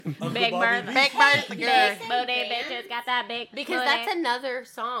Big Bertha. Big Bertha. Big booty bitches got that big Because booty. that's another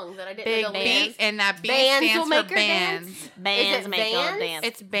song that I didn't know. B, and that B Bands stands will for make her bands. dance? Bands Is it make Vans? no dance.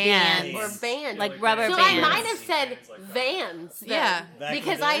 It's bands. Or bands. Like rubber so bands. I might have said Vans. Then, Yeah.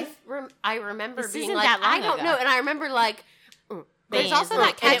 Because I remember This being isn't like, that long I don't ago. know. And I remember like, there's Bands. also that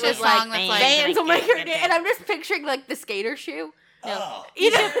And it catchy was song song that's like, Vans will make her dance. And I'm just picturing like the skater shoe. Oh.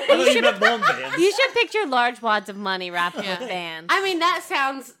 You I thought you meant bomb bands. You should picture large wads of money wrapped with bands. I mean, that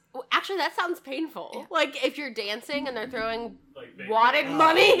sounds painful. Yeah. Like if you're dancing and they're throwing wadded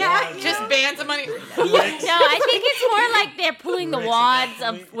money at you. Just bands of money. No, I think it's more like they're pulling the wads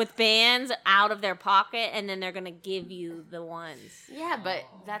with bands out of their pocket, and then they're gonna give you the ones. Yeah, but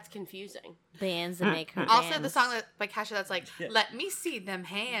that's confusing. Bands that make her Also, dance. the song that by Kasha that's like, let me see them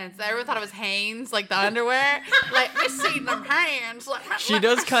hands. Everyone thought it was Hanes, like the underwear. Let me see them hands. She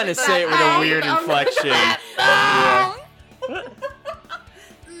does kind of say it with a weird inflection. Yeah.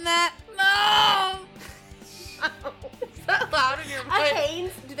 No. Is that loud in your voice?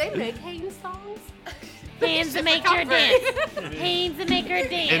 Hanes, do they make Hanes songs? Hands that make her dance. Hands that make her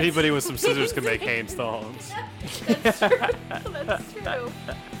dance. Anybody with some scissors can make Hanes songs. That's true. That's true.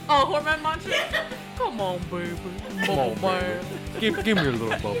 Oh, Hormone Mantra? Come on, baby. Bubble bath. Give me a little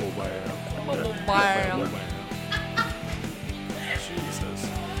bubble bath. Bubble Bubble bath. bath. Jesus.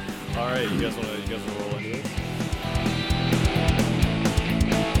 All right, you guys want to roll into this?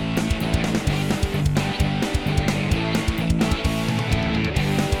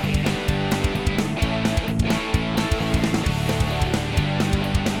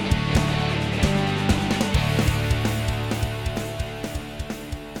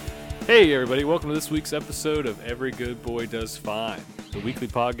 Hey everybody, welcome to this week's episode of Every Good Boy Does Fine, the weekly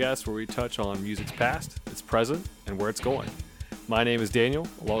podcast where we touch on music's past, its present, and where it's going. My name is Daniel,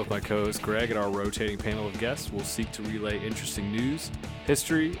 along with my co-host Greg and our rotating panel of guests. We'll seek to relay interesting news,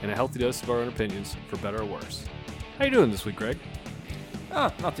 history, and a healthy dose of our own opinions, for better or worse. How you doing this week, Greg?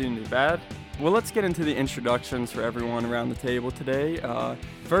 Oh, not doing too bad. Well, let's get into the introductions for everyone around the table today.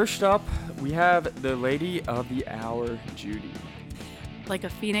 First up, we have the lady of the hour, Judy. Like a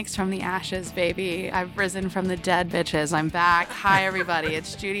phoenix from the ashes, baby. I've risen from the dead, bitches. I'm back. Hi, everybody.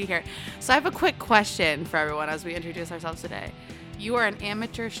 It's Judy here. So I have a quick question for everyone as we introduce ourselves today. You are an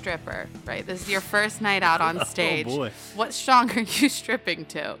amateur stripper, right? This is your first night out on stage. Oh boy. What song are you stripping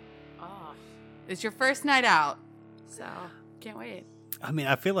to? Oh. It's your first night out, so can't wait. I mean,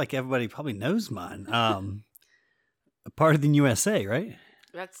 I feel like everybody probably knows mine. A Part of the USA, right?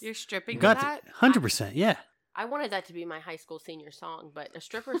 You're stripping to Got that? 100%, yeah. I wanted that to be my high school senior song, but a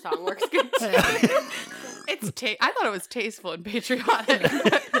stripper song works good too. I thought it was tasteful and patriotic.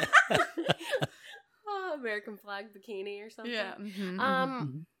 Oh, American flag bikini or something. Yeah.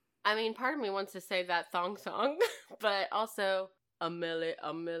 Mm-hmm. I mean, part of me wants to say that thong song, but also a milli.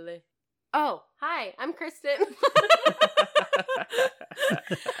 Oh, hi, I'm Kristin.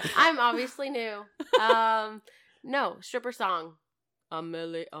 I'm obviously new. No, stripper song. A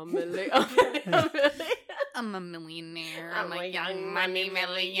milli. I'm a millionaire. I'm a young money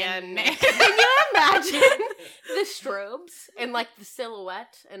millionaire. millionaire. Can you imagine the strobes and like the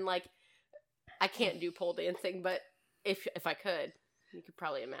silhouette and like I can't do pole dancing, but if I could, you could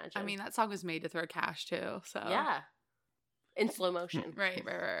probably imagine. I mean, that song was made to throw cash too. So yeah, in slow motion. Right.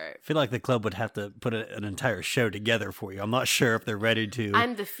 I feel like the club would have to put an entire show together for you. I'm not sure if they're ready to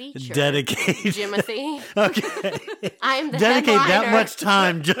I'm the feature. dedicate. Jimothy. Okay. I'm the dedicate that headliner. much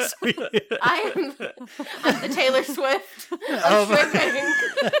time just for you. I'm the Taylor Swift of stripping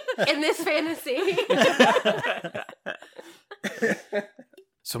in this fantasy.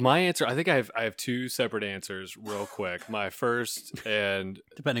 So my answer, I think I have two separate answers, real quick. My first, and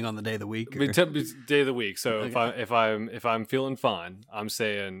Depending on the day of the week. day of the week. So Okay. if I'm feeling fun, I'm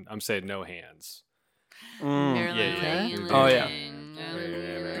saying no hands. Okay. Oh, yeah.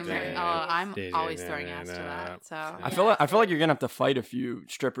 Oh, I'm always throwing ass to that. So I feel like you're gonna have to fight a few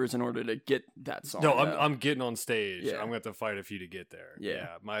strippers in order to get that song. No, though. I'm getting on stage. Yeah. I'm gonna have to fight a few to get there. Yeah.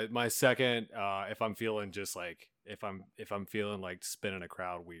 My second, if I'm feeling just like if I'm feeling like spinning a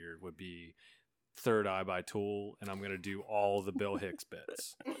crowd weird, would be Third Eye by Tool, and I'm gonna do all the Bill Hicks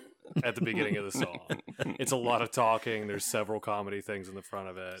bits at the beginning of the song. It's a lot of talking. There's several comedy things in the front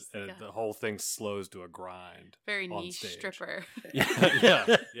of it, and the whole thing slows to a grind. very on niche stage. stripper.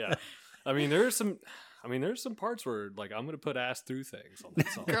 Yeah. I mean, there's some. I mean, there's some parts where like I'm gonna put ass through things on that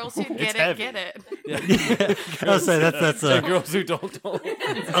song. Girls who It's get heavy. it. Yeah. I'll say that's Yeah, girls who don't.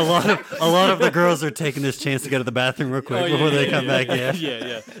 a lot of the girls are taking this chance to go to the bathroom real quick before they come back. Yeah.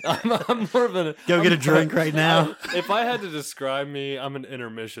 yeah. I'm more of an Go get a drink right now. If I had to describe me, I'm an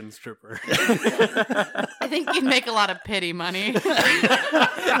intermission stripper. I think you'd make a lot of pity money.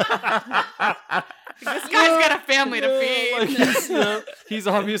 This guy's got a family to feed. Like he's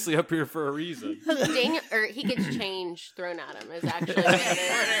obviously up here for a reason. Daniel, or he gets change thrown at him is actually what it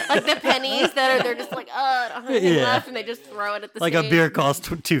is. Like the pennies they're just like, I don't have anything left, and they just throw it at the Like stage. a beer costs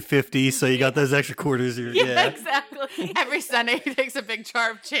 $2.50, so you got those extra quarters. Yeah, exactly. Every Sunday he takes a big jar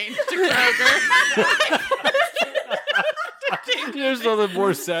of change to Kroger. There's nothing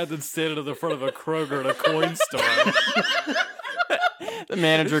more sad than standing in the front of a Kroger at a coin store. The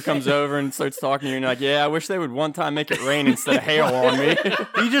manager comes over and starts talking to you, and you're like, yeah, I wish they would one time make it rain instead of hail on me.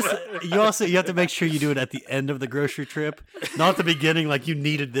 You have to make sure you do it at the end of the grocery trip, not the beginning. Like you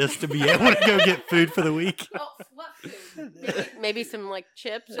needed this to be able to go get food for the week. Oh, what food? Maybe some like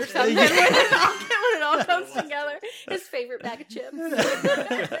chips or something. When it all comes together. His favorite bag of chips.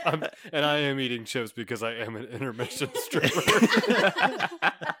 And I am eating chips because I am an intermission stripper.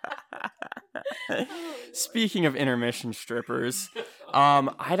 Speaking of intermission strippers,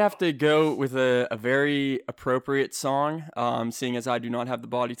 I'd have to go with a very appropriate song, seeing as I do not have the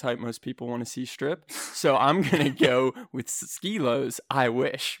body type most people want to see strip. So I'm going to go with Skilo's I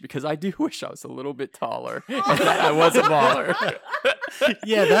Wish, because I do wish I was a little bit taller and that I was a baller.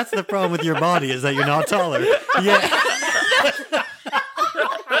 Yeah, that's the problem with your body, is that you're not taller. Yeah.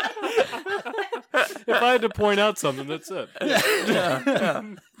 If I had to point out something, that's it. Yeah.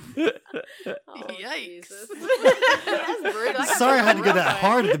 Oh, Yikes. Jesus. That's brutal. Sorry I had to go that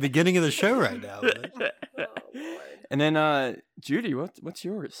hard at the beginning of the show right now. But Oh, Lord. And then, Judy, what's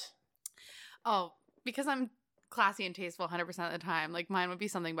yours? Oh, because I'm classy and tasteful 100% of the time. Like mine would be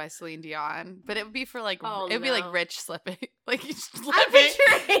something by Celine Dion, but it would be for like it would be like rich slipping, like you I'm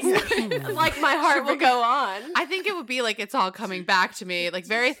picturing like my heart will go on. I think it would be like It's All Coming Back to Me, like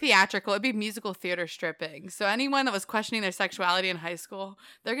very theatrical. It'd be musical theater stripping. So anyone that was questioning their sexuality in high school,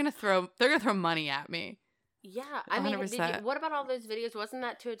 they're gonna throw money at me. Yeah, I mean, 100%. what about all those videos? Wasn't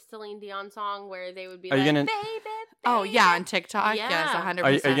that to a Celine Dion song where they would be Are you like, gonna- baby, Oh baby? yeah, on TikTok, Yeah. yes, 100%.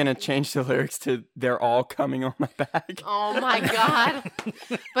 Are you going to change the lyrics to They're All Coming on My Back? Oh my God.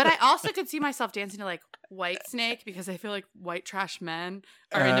 But I also could see myself dancing to like White Snake, because I feel like white trash men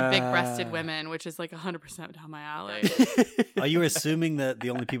are into big breasted women, which is like 100% down my alley. are you assuming that the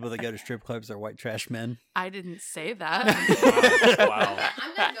only people that go to strip clubs are white trash men? I didn't say that. Wow.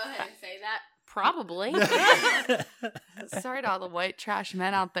 I'm gonna go ahead and say that. Probably. Sorry to all the white trash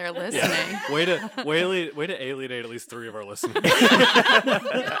men out there listening. Yeah. Way to alienate at least 3 of our listeners.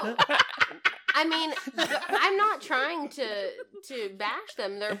 I mean, I'm not trying to bash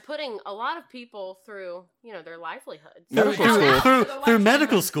them. They're putting a lot of people through, their livelihoods. Medical school. Through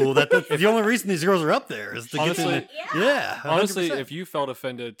medical school. That's the only reason these girls are up there is to Honestly, get to yeah. 100%. Honestly, if you felt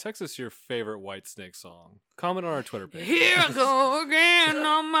offended, text us your favorite Whitesnake song. Comment on our Twitter page. Here I go again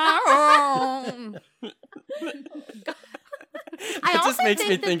on my own. It just makes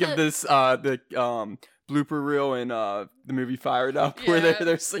me think of this the blooper reel in the movie Fired Up, where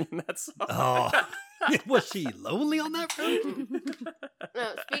they're singing that song. Oh, was she lonely on that road?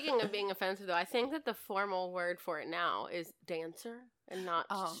 No, speaking of being offensive, though, I think that the formal word for it now is dancer and not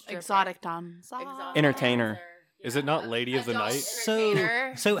stripper. Exotic dancer. Entertainer. dancer. Is it not Lady of the Adult Night?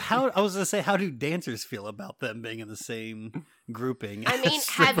 entertainer. So how I was gonna say, how do dancers feel about them being in the same grouping? I mean, as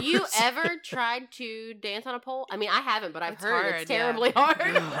have you strippers? ever tried to dance on a pole? I mean, I haven't, but I've It's heard hard, it's yeah. terribly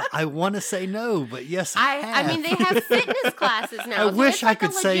hard. I want to say no, but yes, I I mean, they have fitness classes now. I so wish it's I like a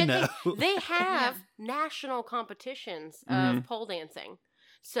could say legit no. thing. They have national competitions of pole dancing.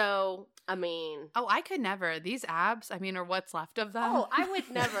 So, I mean... Oh, I could never. These abs, I mean, or what's left of them. Oh, I would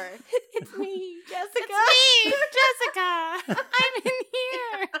never. It's me, Jessica. It's me, Jessica. I'm in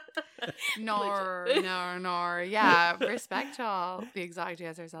here. Nor. Yeah, respect to all the exotic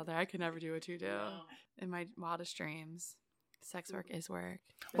dancers out there. I could never do what you do in my wildest dreams. Sex work is work.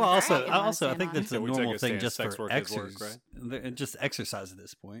 Well, also, Right. I think that's Yeah, a we take normal a thing stance. just Sex for work is work, exercise. Just exercise at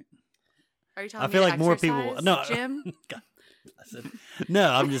this point. Are you telling I me feel to like more people. exercise, No, Jim? God, I said,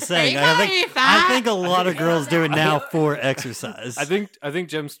 no. I'm just saying. Are you calling me I fat? think a lot of girls do it now for exercise. I think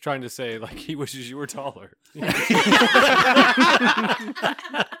Jim's trying to say like he wishes you were taller.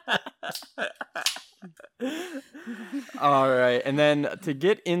 All right, and then to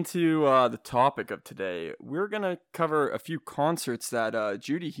get into the topic of today, we're gonna cover a few concerts that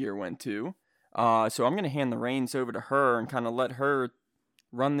Judy here went to. So I'm gonna hand the reins over to her and kind of let her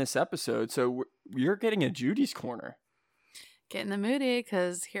run this episode. So you're getting a Judy's corner. Get in the moody,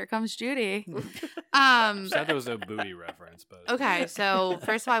 because here comes Judy. Said there was a booty reference, but Okay, so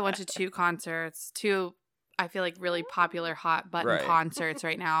first of all, I went to 2 concerts. 2, I feel like really popular hot button Right. concerts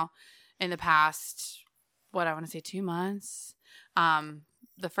right now in the past, I want to say 2 months.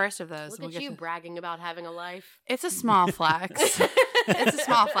 The first of those. Look at you bragging about having a life. It's a small flex. It's a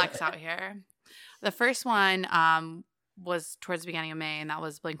small flex out here. The first one was towards the beginning of May, and that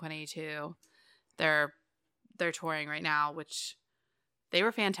was Blink-182. They're touring right now, which they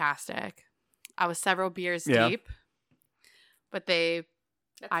were fantastic. I was several beers deep, but That's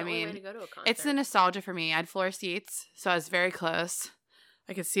the only way to go to a concert. it's the nostalgia for me. I had floor seats, so I was very close.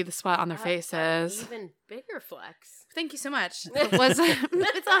 I could see the sweat on their faces. Even bigger flex. Thank you so much.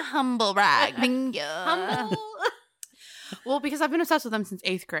 It's a humble brag. Thank you. Humble. Well, because I've been obsessed with them since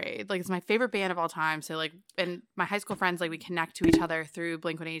 8th grade. Like, it's my favorite band of all time. So, like, and my high school friends, like, we connect to each other through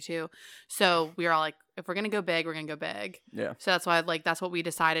Blink-182. So we were all like, if we're going to go big, we're going to go big. Yeah. So that's why, like, that's what we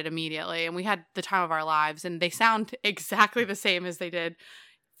decided immediately. And we had the time of our lives. And they sound exactly the same as they did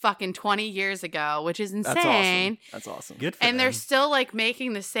fucking 20 years ago, which is insane. That's awesome. Good for And they're them. still like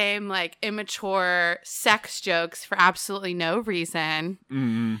making the same like immature sex jokes for absolutely no reason.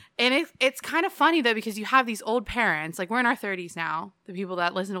 Mm-hmm. And it's kind of funny though, because you have these old parents, like we're in our 30s now. The people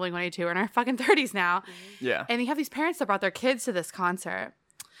that listen to Blink-182 are in our fucking 30s now. Yeah. And you have these parents that brought their kids to this concert.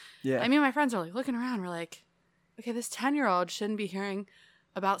 Yeah. I mean, my friends are like looking around. We're like, okay, this 10-year-old shouldn't be hearing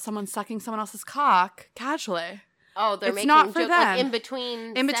about someone sucking someone else's cock casually. Oh, they're It's making not for jokes like them. in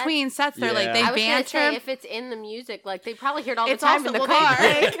between. In between sets, they're like, Yeah. they I was gonna banter. say if it's in the music, like they probably hear it all the It's time also in the well, car.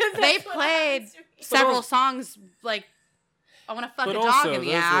 they played several songs like I want to fuck But a dog also, in the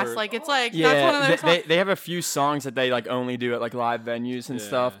those ass. were- Like it's like that's Yeah, one of their songs. they have a few songs that they like only do at like live venues and Yeah.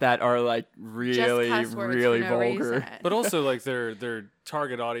 stuff that are like really cuss words really for no vulgar. reason. But also, like their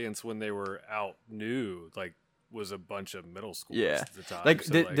target audience when they were out new, like was a bunch of middle schoolers Yeah. at the time. Like,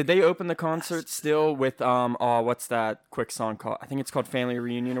 So, did they open the concert still with what's that quick song called? I think it's called Family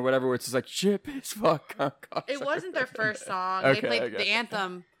Reunion or whatever, where it's just like shit is fuck. It wasn't their first song. Okay, They played okay. the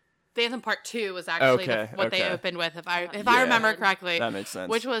anthem. The anthem part 2 was actually what they okay. opened with, if I Yeah. remember correctly. That makes sense.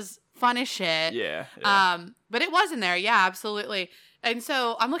 Which was fun as shit. yeah. But it was in there, yeah, absolutely. And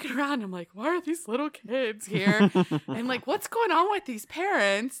so I'm looking around, and I'm like, why are these little kids here? And like, what's going on with these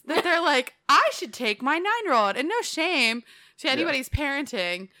parents that they're like, I should take my 9-year-old, and no shame to anybody's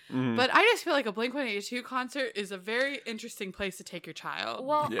parenting, Mhm. but I just feel like a Blink-182 concert is a very interesting place to take your child.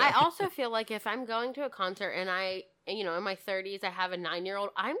 Well, Yeah. I also feel like if I'm going to a concert and in my 30s, I have a 9-year-old,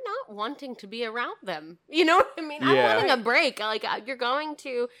 I'm not wanting to be around them. You know what I mean? I'm Yeah. wanting a break. Like, you're going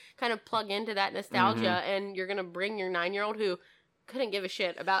to kind of plug into that nostalgia, Mm-hmm. and you're going to bring your 9-year-old who couldn't give a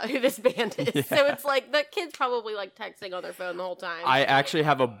shit about who this band is. Yeah. So it's like the kid's probably like texting on their phone the whole time. I actually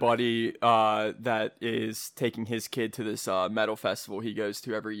have a buddy that is taking his kid to this metal festival he goes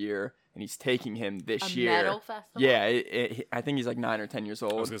to every year, and he's taking him this a year. metal festival? Yeah, I think he's like 9 or 10 years I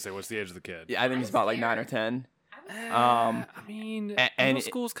was old. gonna say, what's the age of the kid? Yeah, I think he's about like 9 or 10. I mean, and middle it-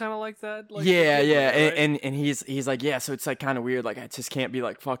 school's kind of like that. Like, Yeah, right? and he's like, yeah, so it's like kind of weird. Like I just can't be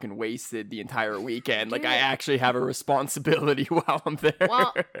like fucking wasted the entire weekend. Like I actually have a responsibility while I'm there.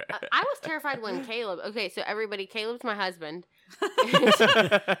 Well, I was terrified when Caleb. Okay, so everybody, Caleb's my husband.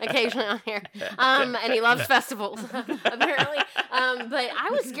 Occasionally on here, and he loves festivals apparently. But I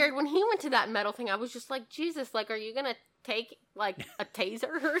was scared when he went to that metal thing. I was just like, Jesus, like, are you gonna take like a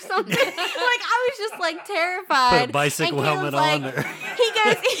taser or something? Like, I was just like terrified. Put a bicycle And Caleb's helmet on. like- Or... He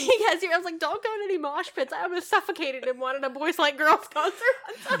goes here. I was like, don't go to any mosh pits. I almost suffocated in one at a Boys Like Girls concert.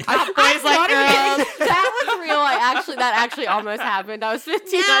 Boys Like Girls. That was real. That actually almost happened. I was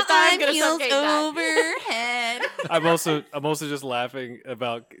 15. I thought I was gonna suffocate that. overhead. I'm also just laughing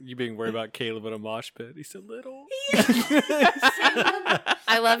about you being worried about Caleb in a mosh pit. He's so little.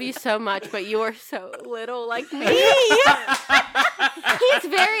 I love you so much, but you are so little like me.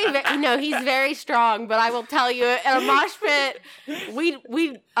 He's very strong, but I will tell you, at a mosh pit,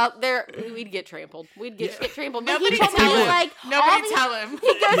 we'd up there, we'd get trampled. We'd get trampled. But Nobody he told me, tell him. like, Nobody tell him.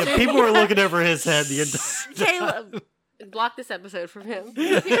 He goes, Yeah, people were looking over his head the entire Caleb, block this episode from him.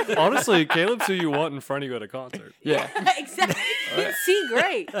 Honestly, Caleb's who you want in front of you at a concert. Yeah. Exactly. See,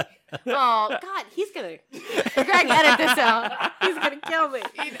 great. Oh God, he's gonna. Greg, edit this out. He's gonna kill me.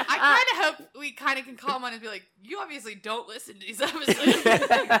 I kind of hope we kind of can call him on and be like, you obviously don't listen to these episodes.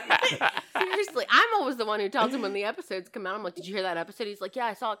 Seriously, I'm always the one who tells him when the episodes come out. I'm like, did you hear that episode? He's like, yeah,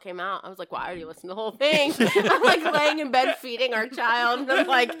 I saw it came out. I was like, well, I already listened to the whole thing. I'm like laying in bed feeding our child. And I'm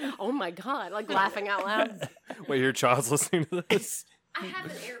like, oh my God, like laughing out loud. Wait, your child's listening to this? I have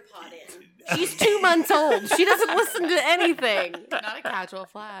an AirPod in. She's 2 months old. She doesn't listen to anything. Not a casual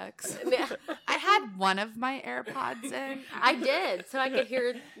flex. I had one of my AirPods in. I did, so I could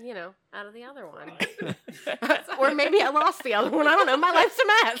hear, out of the other one. Or maybe I lost the other one. I don't know. My life's a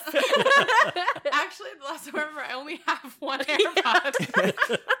mess. Actually, the last time I remember, I only have one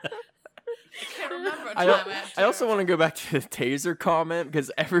AirPod. I can't remember what time I had I also want to go back to the taser comment because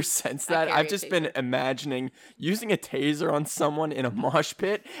ever since that, carry I've a just taser. been imagining using a taser on someone in a mosh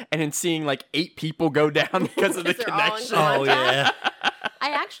pit and then seeing like 8 people go down because of the Because they're all in connection. Oh yeah.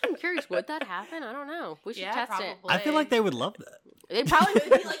 I actually am curious. Would that happen? I don't know. We should test it. I feel like they would love that. They probably would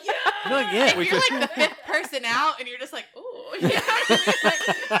be like, yeah. You're like, yeah. You're like the 5th person out, and you're just like, ooh. Yeah.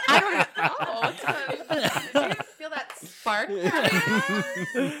 I don't know. Oh, you feel that spark?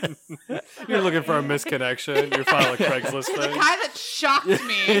 You're looking for a misconnection. You're filing a Craigslist The thing. guy that shocked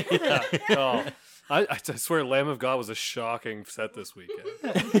me. Yeah. Oh, I swear, Lamb of God was a shocking set this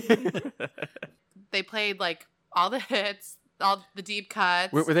weekend. They played like all the hits, all the deep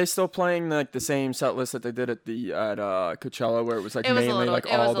cuts. Were they still playing like the same set list that they did at Coachella, where it was like It was mainly like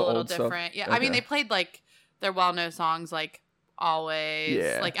it was all a the little old different. stuff? Yeah, Okay. I mean they played like their well-known songs like Always,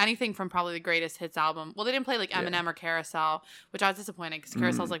 Yeah. like anything from probably the Greatest Hits album. Well, they didn't play like Eminem or Carousel, which I was disappointed because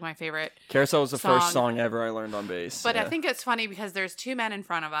Carousel's like my favorite. Carousel was the song. first song ever I learned on bass. But yeah. I think it's funny because there's 2 men in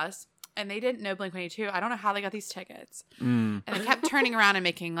front of us and they didn't know Blink-182. I don't know how they got these tickets. And they kept turning around and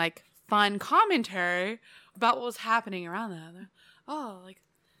making like fun commentary about what was happening around them. Oh, like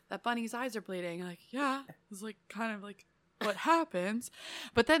that bunny's eyes are bleeding. Like, yeah, it's like kind of like what happens.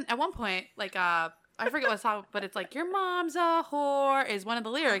 But then at one point, like I forget what song, but it's like, your mom's a whore is one of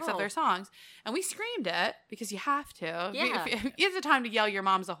the lyrics of their songs. And we screamed it because you have to. Yeah. If it's the time to yell, your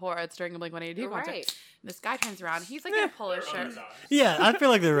mom's a whore, it's during a Blink-182 concert. Right. This guy turns around. He's like in a polo shirt. Yeah, I feel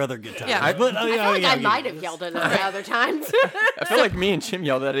like there were other good times. Yeah. But, I feel like I might have yelled at it other times. I feel like me and Jim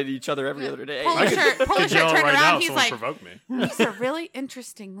yelled at each other every other day. Polo shirt Could yell turned right around. now. He's Someone like, provoke me. these are really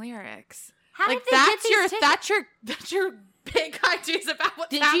interesting lyrics. How Like did they get these tickets? that's your big ideas about what's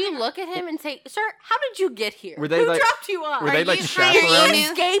Did happening. you look at him and say, "Sir, how did you get here? Were they Who like- dropped you off? Were they like you chaperoning?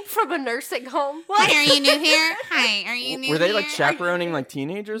 Escape from a nursing home? Are you new here? Hi, are you new Were they like here? chaperoning like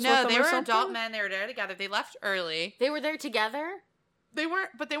teenagers? No, with them they or were something? adult men. They were there together. They left early. They were there together? They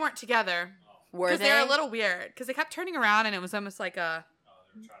weren't together. Were Because they? they were a little weird. Because they kept turning around and it was almost like a,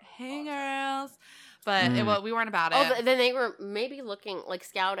 hey girls. But we weren't about it. Oh, then they were maybe looking, like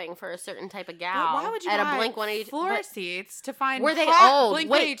scouting for a certain type of gal Why would you at buy a Blink-182 floor seats to find Were they hot old?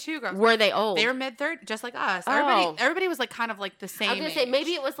 Blink-182 girls? Were they old? They were mid-30s, just like us. Oh. Everybody was like kind of like the same I was gonna say age.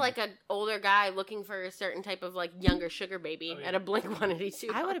 maybe it was like an older guy looking for a certain type of like younger sugar baby at a Blink-182.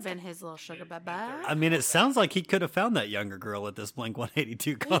 I would have been his little sugar baby. I mean, it sounds like he could have found that younger girl at this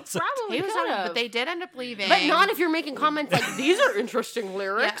Blink-182 concert. Probably He was could on, have. but they did end up leaving. But not if you're making comments like these are interesting Yeah.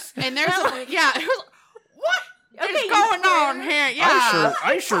 lyrics. And there's a, yeah, it was, what Okay, is you going on swear. here? Yeah.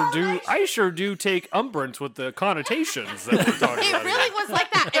 I sure do take umbrance with the connotations that we're talking It about. really was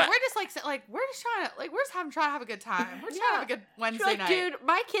like that, and we're just like we're just trying to have a good time. We're just trying to have a good Wednesday Like, night. dude,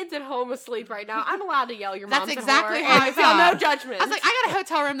 my kid's at home asleep right now. I'm allowed to yell your That's mom's a exactly whore, how and I feel felt. no judgment. I was like, I got a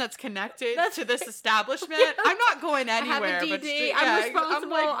hotel room that's connected to this establishment. I'm not going I have anywhere. a but DD. straight- I'm yeah,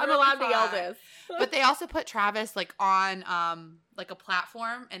 responsible. like, I'm really allowed to yell fine. this. But they also put Travis like on like a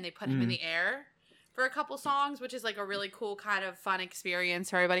platform, and they put him in the air for a couple songs, which is like a really cool kind of fun experience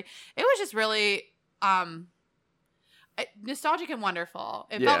for everybody. It was just really nostalgic and wonderful.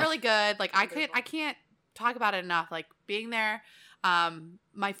 It felt Yeah. really good. Like I can't talk about it enough. Like being there,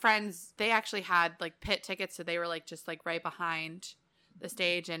 my friends, they actually had like pit tickets, so they were like just like right behind the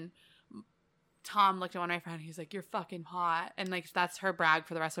stage, and Tom looked at one of my friends. He's like, "You're fucking hot," and like that's her brag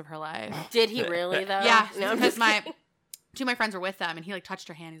for the rest of her life. Did he really though? Yeah, No, I'm because just my kidding. two of my friends were with them, and he like touched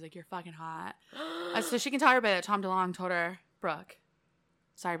her hand. He's like, "You're fucking hot." So she can tell everybody that Tom DeLonge told her, Brooke.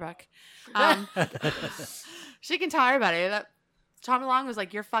 Sorry, Brooke. She can tell everybody that Tom DeLonge was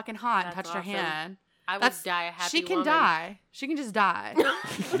like, "You're fucking hot," and That's touched her awesome. hand. I would die a happy She can woman. die. She can just die.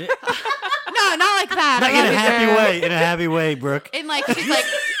 No, not like that. Not I in love a you, happy girl. way. In a happy way, Brooke. And like she's like,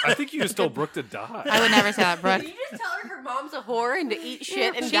 I think you just told Brooke to die. I would never say that, Brooke. Did you just tell her mom's a whore and to eat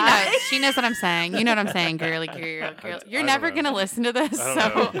shit and She die? knows. She knows what I'm saying. You know what I'm saying, girly. You're don't never know. gonna listen to this, I so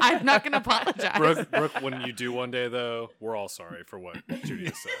don't know. I'm not gonna apologize. Brooke, when you do one day though, we're all sorry for what Judy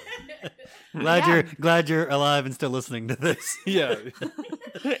has said. Glad you're alive and still listening to this. Yeah,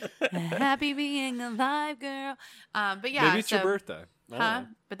 Happy being alive, girl. But yeah, maybe it's your so- birthday. I don't Huh? know.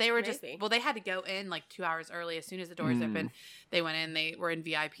 But they were just Maybe. well, they had to go in like 2 hours early. As soon as the doors opened, they went in. They were in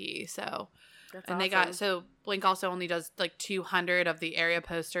VIP. So That's And they got, so Blink also only does like 200 of the area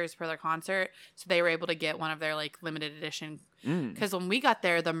posters for their concert. So they were able to get one of their like limited edition. Because when we got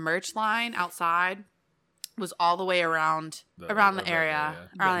there, the merch line outside was all the way around the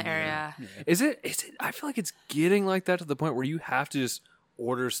area. Is it? I feel like it's getting like that to the point where you have to just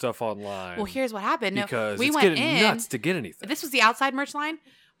order stuff online. Well, here's what happened. Because we it's went getting in, nuts to get anything. This was the outside merch line.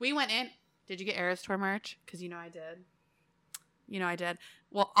 We went in. Did you get Eras Tour merch? Because I did. I did.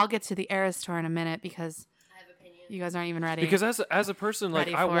 Well, I'll get to the Eras Tour in a minute because I have opinions. You guys aren't even ready. Because as a person,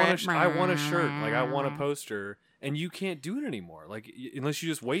 like I want a shirt, like I want a poster, and you can't do it anymore. Like unless you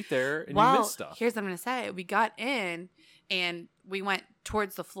just wait there and you miss stuff. Here's what I'm gonna say. We got in and we went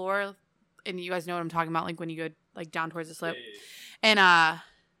towards the floor, and you guys know what I'm talking about. Like when you go like down towards the slope, and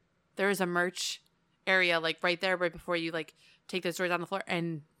there was a merch area like right there, right before you like take those doors down the floor,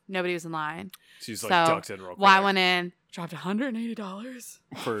 and nobody was in line. She's like ducked in real quick. Well, I went in, dropped $180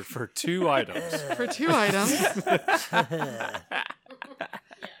 for 2 items. For 2 items.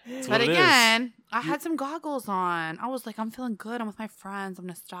 But again, I had some goggles on. I was like, I'm feeling good. I'm with my friends. I'm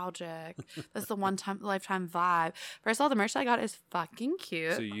nostalgic. That's the lifetime vibe. First of all, the merch I got is fucking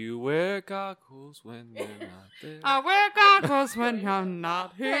cute. So you wear goggles when you're not there. I wear goggles when you're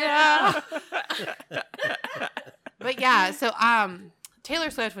not here. But yeah, so Taylor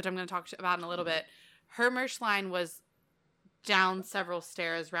Swift, which I'm going to talk about in a little bit, her merch line was down several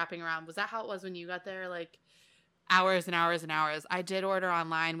stairs wrapping around. Was that how it was when you got there? Like hours and hours and hours. I did order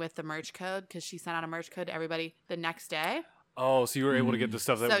online with the merch code because she sent out a merch code to everybody the next day. Oh, so you were able to get the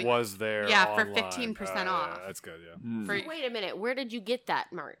stuff that was there. Yeah, online. for 15% off. Yeah, that's good, yeah. Wait a minute. Where did you get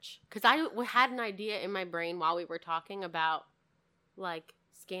that merch? Because I had an idea in my brain while we were talking about, like,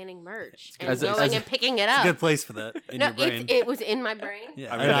 scanning merch and going and picking it up. It's a good place for that in your brain. It was in my brain.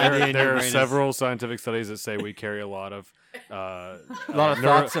 Yeah, I mean, there are several scientific studies that say we carry a lot of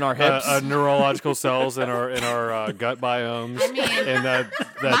thoughts in our hips, neurological cells in our gut biomes. I mean, and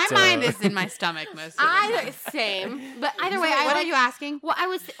my mind is in my stomach most of the time. Same. But either way, what are you asking? Well, I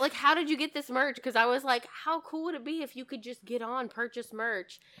was like, how did you get this merch? Because I was like, how cool would it be if you could just get on, purchase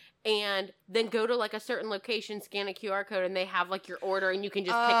merch, and then go to like a certain location, scan a QR code, and they have like your order, and you can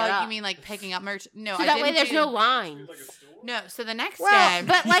just pick it up. You mean like picking up merch? No, so that way there's no lines. No, so the next day,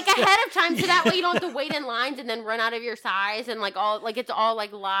 but like ahead of time, so that way you don't have to wait in lines and then run out of your size and like all like it's all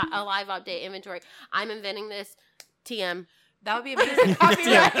like a live update inventory. I'm inventing this. TM. That would be amazing.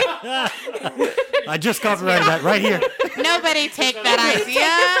 I just copyrighted that right here. Nobody take that idea.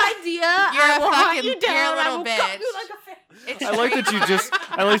 You're a fucking pure little bitch. I like that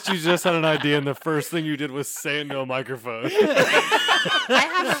you just had an idea and the first thing you did was say it into a microphone. I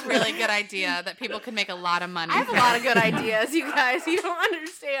have a really good idea that people could make a lot of money. I have a lot of good ideas, you guys. You don't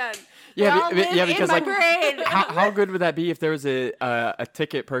understand. Yeah, because in my like, brain. how good would that be if there was a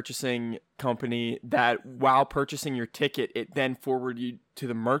ticket purchasing company that while purchasing your ticket, it then forwarded you to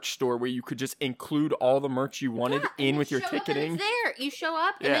the merch store where you could just include all the merch you wanted in with your ticketing. It's there. You show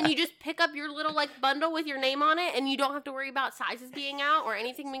up and then you just pick up your little like bundle with your name on it, and you don't have to worry about sizes being out or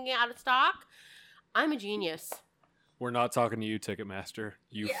anything being out of stock. I'm a genius. We're not talking to you, Ticketmaster.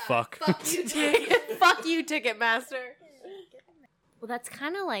 You fuck. Fuck you, Ticketmaster. Well, that's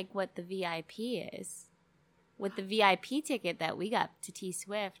kind of like what the VIP is. With the VIP ticket that we got to T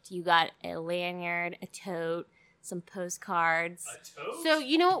Swift, you got a lanyard, a tote, some postcards. A tote? So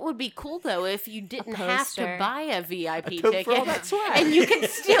you know what would be cool though if you didn't have to buy a VIP tote for all that ticket, swag. and you can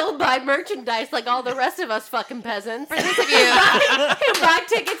still buy merchandise like all the rest of us fucking peasants. For those of you who buy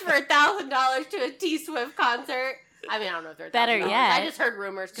tickets for $1,000 to a T Swift concert. I mean, I don't know if they're Better $1,000. yet. I just heard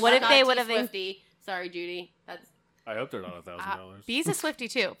rumors. What if they would have Swiftie. Sorry, Judy. That's. I hope they're not $1,000. B's a Swiftie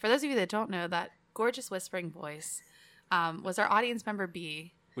too. For those of you that don't know, that gorgeous whispering voice was our audience member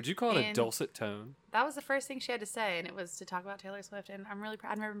B. Would you call it a dulcet tone? That was the first thing she had to say, and it was to talk about Taylor Swift. And I'm really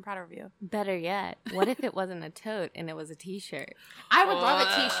proud. I've never been prouder of you. Better yet, what if it wasn't a tote and it was a T-shirt? I would love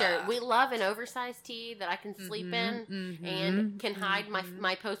a T-shirt. We love an oversized tee that I can sleep in and can hide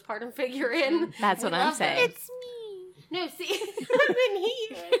my postpartum figure in. That's what I'm saying. It's me. No, see, I'm in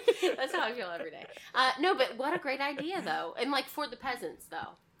here. That's how I feel every day. No, but what a great idea, though. And, like, for the peasants,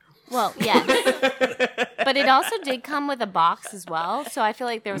 though. Well, yes. But it also did come with a box as well. So I feel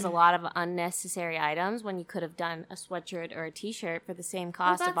like there was a lot of unnecessary items when you could have done a sweatshirt or a T-shirt for the same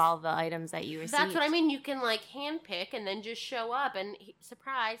cost of all the items that you received. That's what I mean. You can, like, hand pick and then just show up and,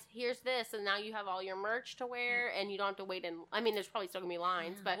 surprise, here's this. And now you have all your merch to wear and you don't have to wait in. I mean, there's probably still going to be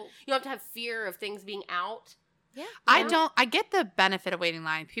lines, but you don't have to have fear of things being out. Yeah. I get the benefit of waiting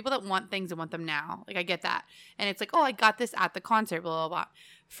line. People that want things and want them now. Like, I get that. And it's like, oh, I got this at the concert, blah, blah, blah.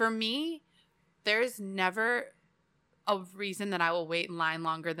 For me, there's never a reason that I will wait in line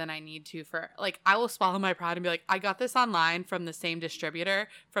longer than I need to for, like, I will swallow my pride and be like, I got this online from the same distributor,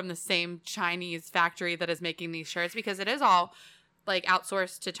 from the same Chinese factory that is making these shirts, because it is all like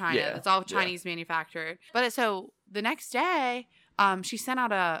outsourced to China. Yeah, It's all Chinese manufactured. But so the next day, she sent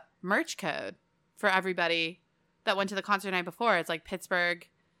out a merch code for everybody that went to the concert the night before. It's like Pittsburgh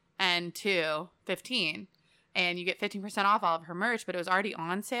and 15. And you get 15% off all of her merch, but it was already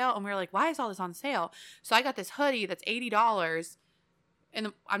on sale. And we were like, why is all this on sale? So I got this hoodie that's $80.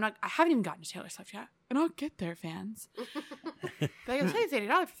 And I haven't even gotten to Taylor Swift yet. And I'll get there, fans. But I go, it's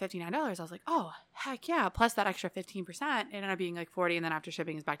 $80 for $59. I was like, oh, heck yeah. Plus that extra 15%. It ended up being like 40, and then after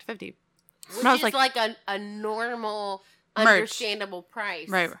shipping is back to 50. Which is like a normal, understandable price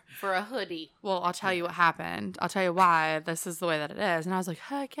for a hoodie. Well, I'll tell you what happened. I'll tell you why this is the way that it is. And I was like,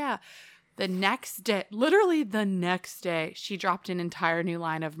 heck yeah. The next day, literally the next day, she dropped an entire new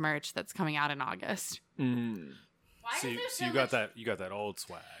line of merch that's coming out in August. So you got that old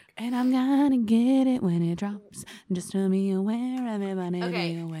swag. And I'm gonna get it when it drops. Just to be aware, everybody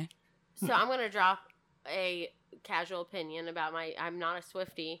be aware. So I'm gonna drop a casual opinion about I'm not a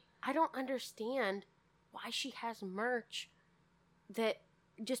Swiftie. I don't understand why she has merch that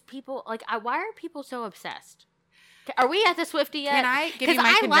just people like. Why are people so obsessed? Are we at the Swiftie yet? Can I give you my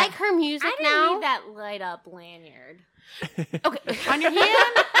Because I like her music I now. didn't need that light up lanyard. Okay, On your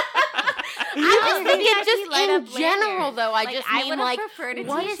hand? I just think it's just in general, though. I just I mean, would like, have preferred a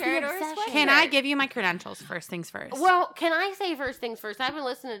what is the t-shirt or a obsession? sweatshirt. Can I give you my credentials first things first? Well, can I say first things first? I've been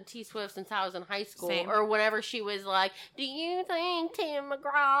listening to T Swift since I was in high school, Same. or whenever she was like, "Do you think Tim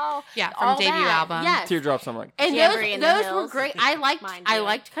McGraw?" Yeah, from All debut that. album. Yes. Teardrops. I'm like, And Jamboree in the those were Hills. great. Mine I too.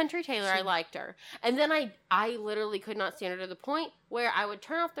 liked Country Taylor. I liked her. And then I literally could not stand her to the point where I would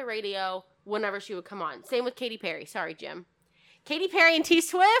turn off the radio whenever she would come on. Same with Katy Perry. Sorry, Jim. Katy Perry and T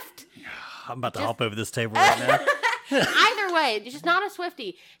Swift. I'm about to hop over this table right now. Either way, just not a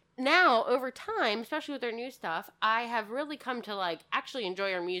Swiftie. Now, over time, especially with their new stuff, I have really come to like actually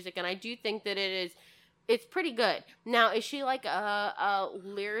enjoy her music, and I do think that it's pretty good. Now, is she like a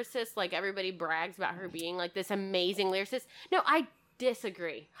lyricist? Like everybody brags about her being like this amazing lyricist? No, I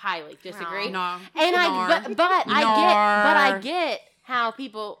highly disagree. No. And Nor. but I get how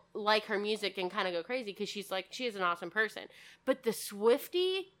people like her music and kind of go crazy because she is an awesome person. But the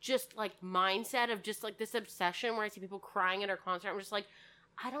Swiftie just like mindset of just like this obsession where I see people crying at her concert, I'm just like,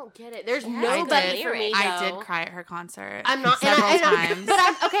 I don't get it. There's nobody for me. I did cry at her concert. I'm not several times.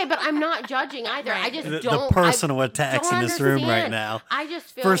 But I'm not judging either. Right. I just The don't. personal attacks don't in this room right understand. now. I just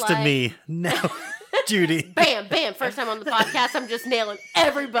feel First like, to me, now Judy. Bam, bam. First time on the podcast, I'm just nailing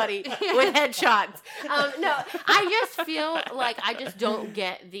everybody with headshots. No, I just feel like I just don't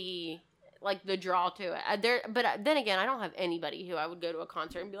get the draw to it. But then again, I don't have anybody who I would go to a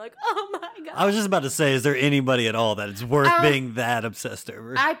concert and be like, oh my God. I was just about to say, is there anybody at all that it's worth being that obsessed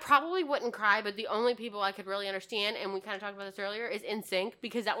over? I probably wouldn't cry, but the only people I could really understand, and we kind of talked about this earlier, is NSYNC,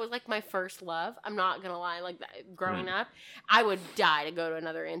 because that was like my first love. I'm not going to lie. Like growing up, I would die to go to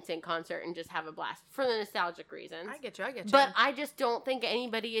another NSYNC concert and just have a blast for the nostalgic reasons. I get you. But I just don't think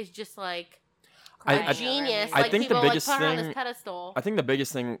anybody is just like I genius. I Like think the people biggest like put her on thing- this pedestal. I think the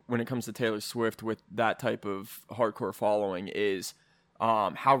biggest thing when it comes to Taylor Swift with that type of hardcore following is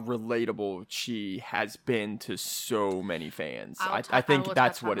how relatable she has been to so many fans. I think will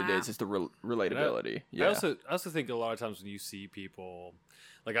that's touch what on it that. is the relatability. I also think a lot of times when you see people,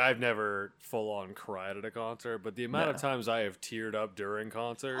 like I've never full on cried at a concert, but the amount of times I have teared up during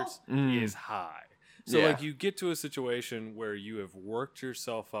concerts is high. So like you get to a situation where you have worked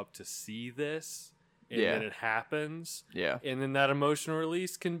yourself up to see this, and then it happens. Yeah. And then that emotional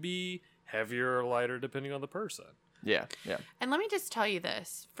release can be heavier or lighter depending on the person. Yeah. And let me just tell you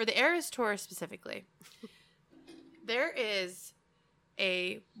this. For the Eras Tour specifically, there is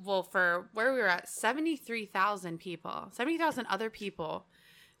for where we were at, 73,000 people, 70,000 other people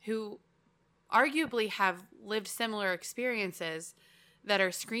who arguably have lived similar experiences that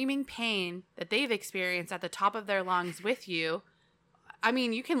are screaming pain that they've experienced at the top of their lungs with you. I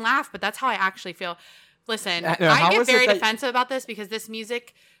mean, you can laugh, but that's how I actually feel. Listen, I get very defensive about this because this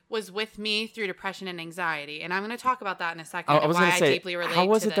music was with me through depression and anxiety, and I'm going to talk about that in a second. I was going to say, deeply relate how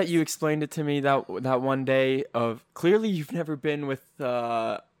was to it that this. you explained it to me that one day of clearly you've never been with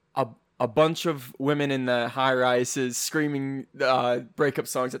a bunch of women in the high rises screaming breakup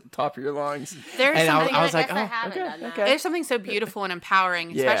songs at the top of your lungs. There's and something, I was like, I haven't done that. okay. There's something so beautiful and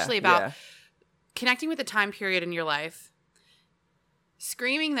empowering, especially about connecting with a time period in your life,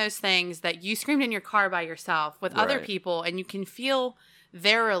 screaming those things that you screamed in your car by yourself with other Right. people, and you can feel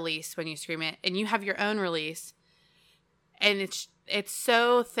their release when you scream it, and you have your own release. And it's it's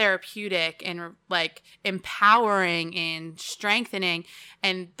so therapeutic and like empowering and strengthening.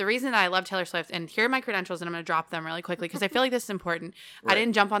 And the reason that I love Taylor Swift, and here are my credentials, and I'm going to drop them really quickly because I feel like this is important. Right. I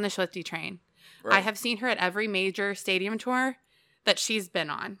didn't jump on the Swiftie train. Right. I have seen her at every major stadium tour that she's been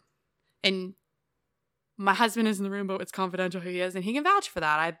on. And my husband is in the room, but it's confidential who he is, and he can vouch for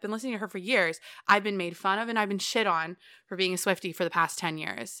that. I've been listening to her for years. I've been made fun of and I've been shit on for being a Swiftie for the past 10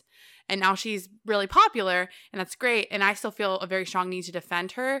 years. And now she's really popular, and that's great. And I still feel a very strong need to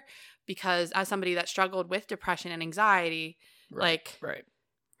defend her because as somebody that struggled with depression and anxiety, Right.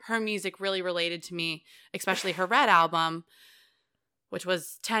 her music really related to me, especially her Red album, which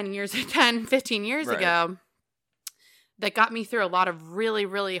was 15 years ago, that got me through a lot of really,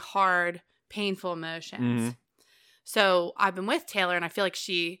 really hard, painful emotions. Mm-hmm. So I've been with Taylor, and I feel like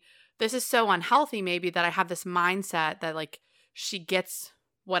this is so unhealthy maybe that I have this mindset that like she gets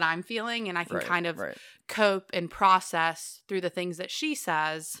what I'm feeling, and I can kind of cope and process through the things that she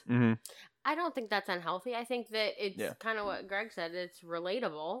says. Mm-hmm. I don't think that's unhealthy. I think that it's kind of what Greg said. It's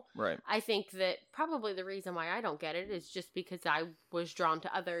relatable. Right. I think that probably the reason why I don't get it is just because I was drawn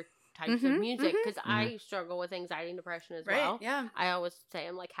to other types of music because I struggle with anxiety and depression as well. Yeah. I always say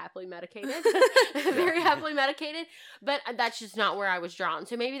I'm like happily medicated, very happily medicated, but that's just not where I was drawn.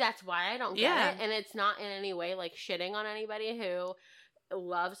 So maybe that's why I don't get it. And it's not in any way like shitting on anybody who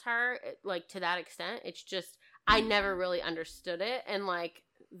loves her like to that extent. It's just I never really understood it and like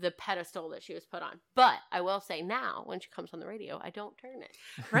the pedestal that she was put on. But I will say now when she comes on the radio, I don't turn it.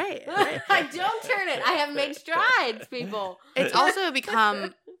 Right. I don't turn it. I have made strides, people. It's also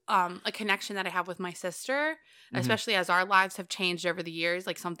become a connection that I have with my sister, especially as our lives have changed over the years.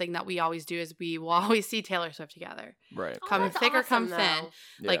 Like something that we always do is we will always see Taylor Swift together. Right. Come thick or come awesome, thin.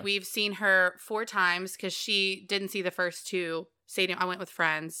 though. Like we've seen her 4 times because she didn't see the first 2 stadium. I went with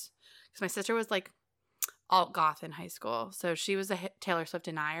friends because my sister was like alt goth in high school. So she was a Taylor Swift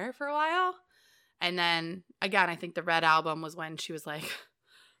denier for a while. And then again, I think the Red album was when she was like,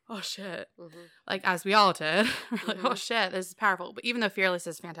 oh shit. Like as we all did. We're like, oh shit, this is powerful. But even though Fearless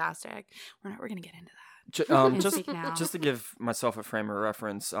is fantastic, we're going to get into that. Just to give myself a frame of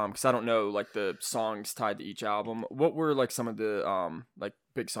reference, because I don't know like the songs tied to each album. What were like some of the like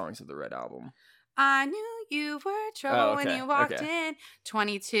big songs of the Red album? I knew you were trouble when you walked in.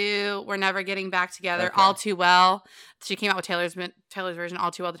 22, We're Never Getting Back Together. All Too Well. She came out with Taylor's version,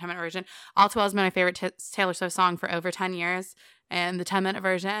 All Too Well, the 10-minute version. All Too Well has been my favorite Taylor Swift song for over 10 years. And the 10-minute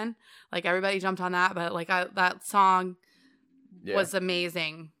version, like everybody jumped on that, but like that song was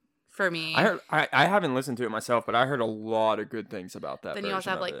amazing for me. I haven't listened to it myself, but I heard a lot of good things about that. Then you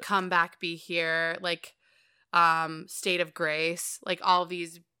also have like it. Come Back, Be Here, like State of Grace, like all of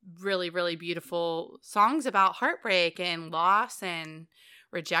these really, really beautiful songs about heartbreak and loss and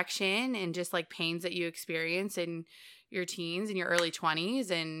rejection and just like pains that you experience in your teens and your early 20s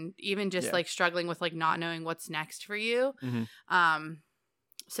and even just like struggling with like not knowing what's next for you.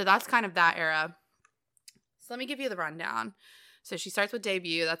 So that's kind of that era. So let me give you the rundown. So she starts with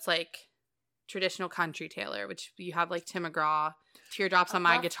Debut. That's like traditional country Taylor, which you have like Tim McGraw, Teardrops on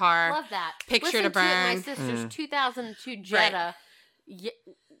My Guitar. Love that. Picture to Burn. My sister's 2002 Jetta. Yeah,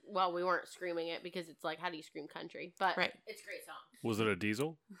 well, we weren't screaming it because it's like, how do you scream country? But it's a great song. Was it a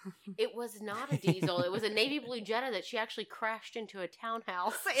diesel? It was not a diesel. It was a navy blue Jetta that she actually crashed into a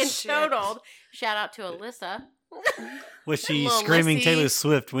townhouse and totaled. Shout out to Alyssa. Was she screaming Taylor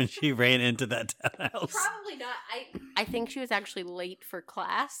Swift when she ran into that townhouse? Probably not. I think she was actually late for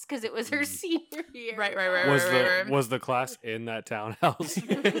class because it was her senior year. Right. Was the class in that townhouse?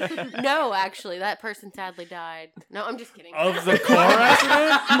 No, actually, that person sadly died. No, I'm just kidding. Of the car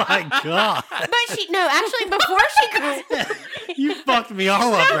accident? Oh my God. But before she You fucked me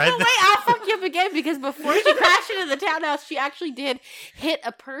all up right wait, I'll fuck you up again because before she crashed into the townhouse, she actually did hit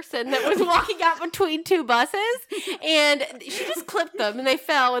a person that was walking out between 2 buses. And she just clipped them and they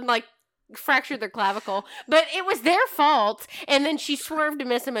fell and like fractured their clavicle. But it was their fault. And then she swerved to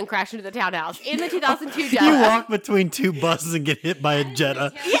miss him and crashed into the townhouse in the 2002 Jetta. You walk between 2 buses and get hit by a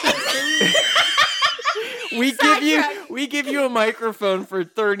Jetta. We give you a microphone for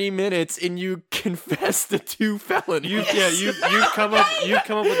 30 minutes and you confess to 2 felonies. You've come up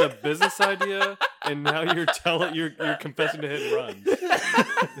with a business idea and now you're confessing to hit and runs.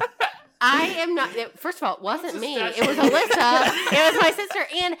 I am not. First of all, it wasn't me. It was Alyssa. It was my sister,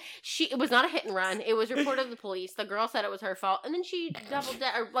 and it was not a hit and run. It was reported to the police. The girl said it was her fault, and then she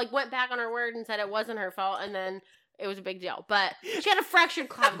went back on her word and said it wasn't her fault, and then it was a big deal. But she had a fractured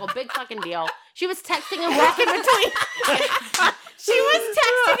clavicle, big fucking deal. She was texting and walking between. She was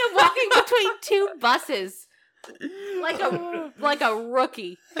texting and walking between 2 buses, like a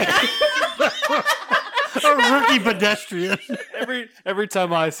rookie. A rookie pedestrian. Every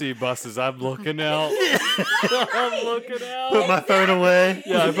time I see buses, I'm looking out. I'm looking out. Put my phone away.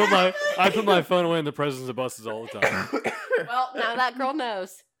 Yeah, I put my phone away in the presence of buses all the time. Well, now that girl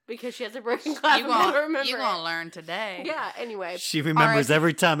knows because she has a broken glass. You remember gonna learn today. Yeah. Anyway, She remembers All right.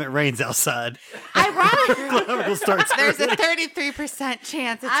 every time it rains outside. Ironically, We'll start There's a screaming. 33%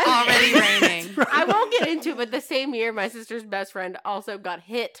 chance it's already raining. I won't get into it, but the same year, my sister's best friend also got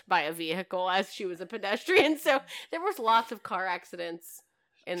hit by a vehicle as she was a pedestrian. So there was lots of car accidents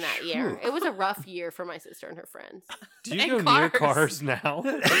in that year. It was a rough year for my sister and her friends. Do you And go near cars. cars now?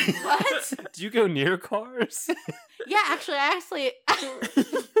 What? Do you go near cars? Yeah, actually, I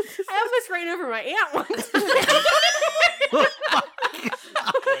almost ran over my aunt once.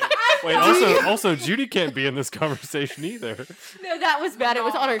 Wait, also, Judy can't be in this conversation either. No, that was bad. It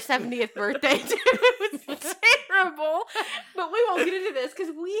was on her 70th birthday, too. It was terrible. But we won't get into this because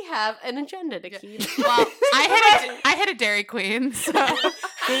we have an agenda to keep. Well, I hit a Dairy Queen, so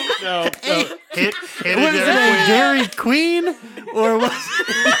No. Hit What it is a Dairy Queen? Or what?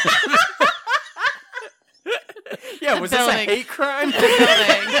 Yeah, was this a building. hate crime? the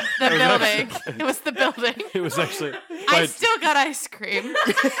building. It was the building. It was actually. I still got ice cream.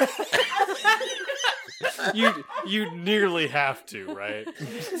 You nearly have to, right?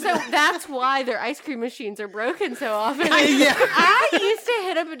 So that's why their ice cream machines are broken so often. Yeah. I used to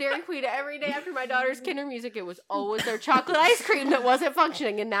hit up a Dairy Queen every day after my daughter's kinder music. It was always their chocolate ice cream that wasn't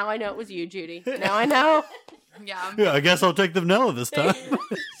functioning, and now I know it was you, Judy. Now I know. Yeah. Yeah, I guess I'll take the vanilla this time.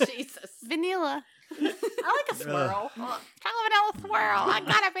 Jesus. Vanilla. I like a swirl. Vanilla swirl. I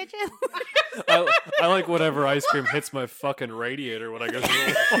got it, bitches. I like whatever ice cream hits my fucking radiator when I go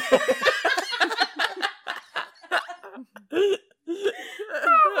through.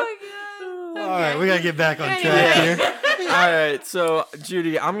 All right, we gotta get back on track here. All right, so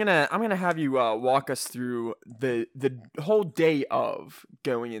Judy, I'm gonna have you walk us through the whole day of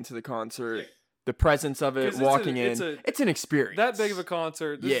going into the concert, the presence of it, 'Cause walking it's in. It's an experience. That big of a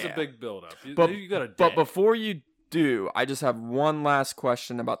concert. This is Yeah. a big build-up. You But got a day. But before you do, I just have one last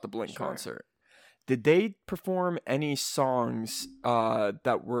question about the Blink concert. Did they perform any songs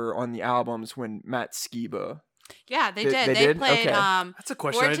that were on the albums when Matt Skiba? Yeah, they They did. They did? played. Okay. That's a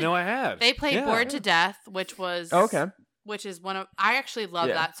question I didn't know I had. They played Yeah. "Bored to Death," which was Okay. which is one of I actually love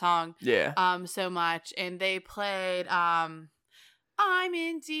Yeah. that song Yeah. so much, and they played "I'm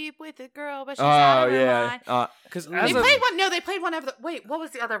in deep with a girl, but she's Oh out of her yeah. mind." Because They played one. No, they played one of the. Wait, what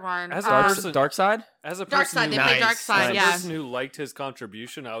was the other one? As a Dark, person- Dark Side. as a Dark person Side. who, They Nice, played Dark Side. as a Yeah, person who liked his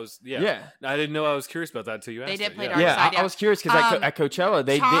contribution, I was Yeah. I didn't know I was curious about that until you asked. They did it. play yeah. Dark Yeah, Side, I was curious because at Coachella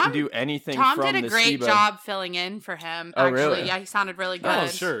they Tom- didn't do anything Tom from did a the great Skiba. job filling in for him. Oh, actually, really? yeah, he sounded really good. Oh,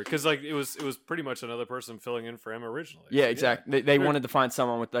 sure. Because like it was pretty much another person filling in for him originally. Yeah, So, exactly. They wanted to find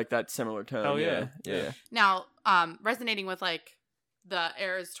someone with like that similar tone. Oh, yeah. yeah. Yeah. Now, resonating with like the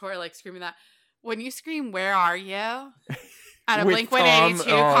Eras tour, like screaming that when you scream "Where are you" at a With Blink 182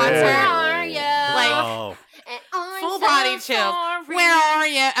 Tom, oh, concert, yeah. Where are ya? like Oh, full body chill. Where are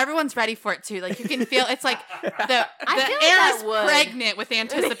you? Everyone's ready for it too. Like you can feel it's like the I feel like air that is would. pregnant with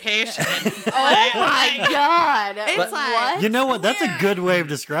anticipation. Oh my god! It's But- like what? you know what? That's a good way of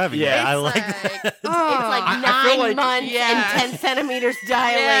describing it. Yeah. I It's like like, that. oh. It's like I feel 9 like- months Yeah. and 10 centimeters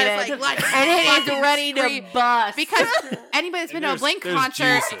Yeah, dilated. it's like, and it is fucking ready scream. to bust. Because anybody that's been to a There's- Blink there's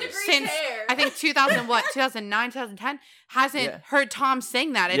concert juices. since I think 2009, 2010 hasn't Yeah. heard Tom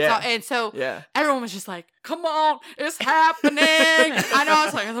sing that. It's Yeah. all, and so Yeah. everyone was just like, "Come on, it's happening!" I know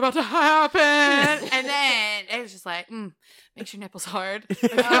it's like it's about to happen, and then it was just like, "Makes your nipples hard."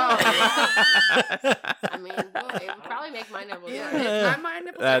 I mean, boy, it would probably make my nipples hurt. My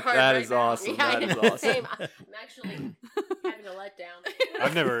nipples That are hard that right is now. awesome. Yeah, I That is know. awesome. Same. I'm actually having a letdown.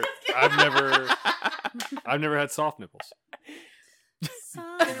 I've never had soft nipples.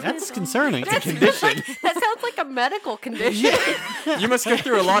 That's concerning. That sounds like a medical condition. You must go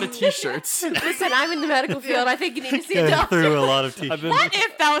through a lot of T-shirts. Listen, I'm in the medical field. I think you need to see a Going doctor. through a lot of I've teachers. been, What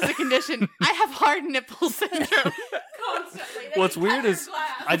if that was a condition? I have hard nipple syndrome. Constantly. what's weird is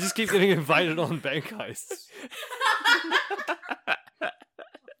I just keep getting invited on bank heists.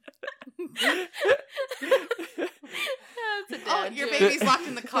 Oh, your baby's locked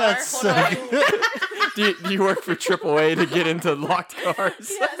in the car. That's Hold on. do you work for AAA to get into locked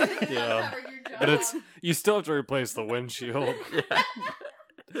cars? Yeah. But you still have to replace the windshield.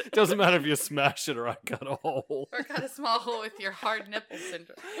 Doesn't matter if you smash it or I got a hole. Or got a small hole with your hard nipple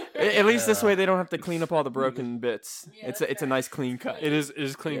syndrome. At least this way they don't have to clean up all the broken bits. It's a nice clean cut. It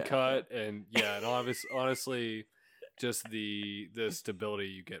is clean Yeah. cut and and honestly, just the stability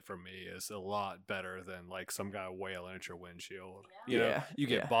you get from me is a lot better than like some guy wailing at your windshield. You know, you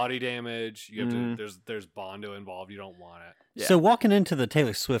get body damage. You have to. There's Bondo involved. You don't want it. Yeah. So walking into the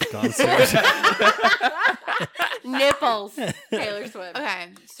Taylor Swift concert, nipples, Taylor Swift. Okay,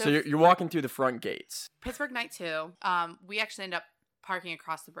 so you're walking through the front gates. Pittsburgh night 2. We actually end up parking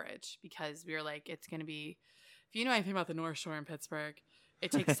across the bridge because we were like, it's gonna be. If you know anything about the North Shore in Pittsburgh,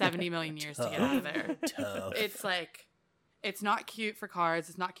 it takes 70 million years to get out of there. Tough. It's like, it's not cute for cars.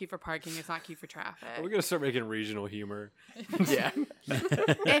 It's not cute for parking. It's not cute for traffic. We're going to start making regional humor. Yeah.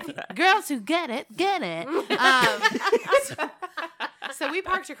 Girls who get it. So we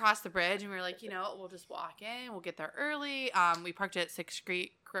parked across the bridge and we were like, you know what, we'll just walk in. We'll get there early. We parked at 6th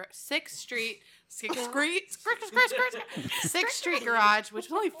Street Garage, which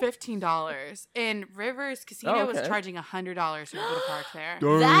was only $15. And Rivers Casino was charging $100 for people to park there.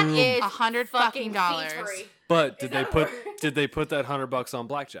 That is $100 fucking dollars. But did they put that $100 on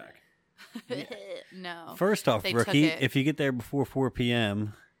blackjack? No. First off, They rookie, took it. if you get there before 4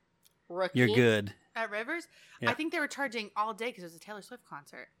 p.m., Rookie. you're good. At Rivers, Yeah. I think they were charging all day because it was a Taylor Swift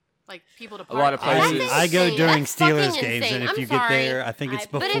concert. Like people to A park. lot of That's places. I go insane. during That's Steelers fucking games, insane. and if I'm you get sorry. there, I think it's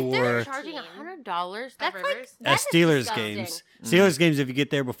But But if they're before charging $100, At that's like Rivers? at that's Steelers disgusting. games. Steelers games, if you get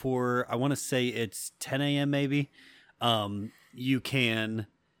there before, I want to say it's 10 a.m. maybe, you can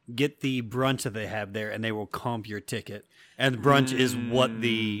get the brunch that they have there, and they will comp your ticket. And brunch is what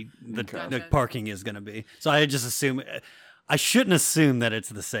the parking is going to be. So I just assume. I shouldn't assume that it's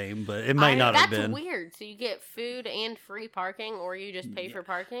the same, but it might not have been. That's weird. So you get food and free parking, or you just pay for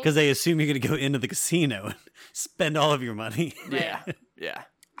parking? Because they assume you're going to go into the casino and spend all of your money. Yeah. Yeah.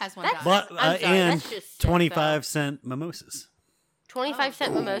 As one That's- does. But I'm sorry, and that's just sick, 25-cent mimosas.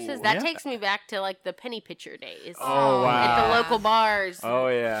 25-cent mimosas? That yeah. takes me back to like the penny pitcher days. Oh, wow. At the local bars. Oh,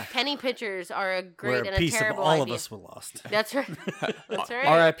 yeah. Penny pitchers are a great Where and a a piece of terrible all idea. of us were lost. That's right. That's right.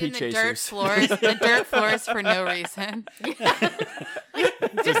 R.I.P. In the dirt Chasers. floors for no reason. Just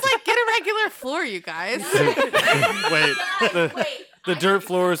like get a regular floor, you guys. Wait, Wait. the dirt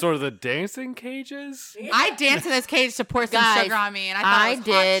floors or the dancing cages? I danced in this cage to pour some Guys, sugar on me, and I thought it was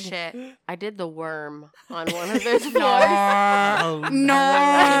did. hot shit. I did the worm on one of those floors. No. Oh, No.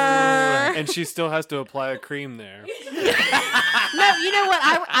 And she still has to apply a cream there. No, you know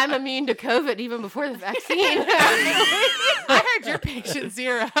what? I'm immune to COVID even before the vaccine. I heard you're patient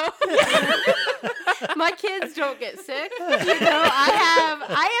 0. My kids don't get sick. You know,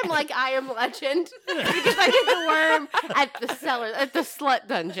 I am Legend because I did the worm at the slut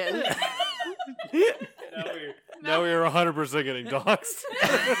dungeon. Now we are 100% getting doxxed.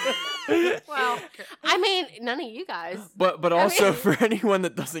 Well, I mean, none of you guys. But also for anyone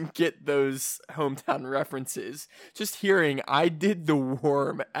that doesn't get those hometown references, just hearing I did the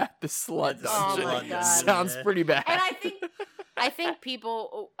worm at the slut Oh dungeon my God. sounds pretty bad. And I think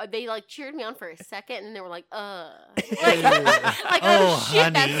people they like cheered me on for a second and they were like, like oh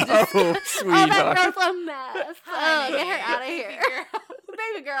shit, honey. that's Oh, just, sweetheart. that girl's a mess. Oh, get her out of here.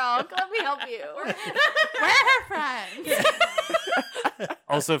 Baby girl, let me help you. Where are her friends?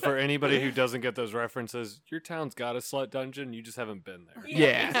 Also, for anybody who doesn't get those references, your town's got a slut dungeon. You just haven't been there.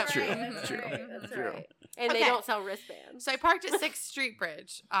 Yeah, That's true. right, True. That's True. right. And they Okay. don't sell wristbands. So I parked at 6th Street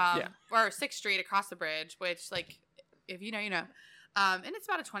Bridge, Yeah. or 6th Street across the bridge, which, like, if you know, you know. And it's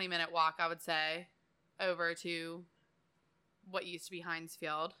about a 20-minute walk, I would say, over to what used to be Heinz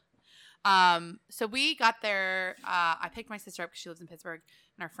Field. So we got there. I picked my sister up because she lives in Pittsburgh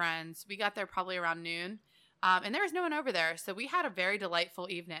and our friends. We got there probably around noon. And there was no one over there. So we had a very delightful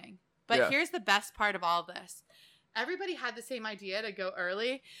evening. But Yeah. here's the best part of all of this. Everybody had the same idea to go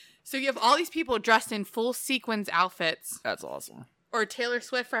early. So you have all these people dressed in full sequins outfits That's awesome. or Taylor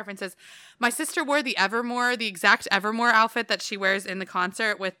Swift references. My sister wore the exact Evermore outfit that she wears in the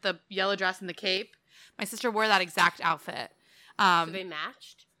concert with the yellow dress and the cape. My sister wore that exact outfit. So they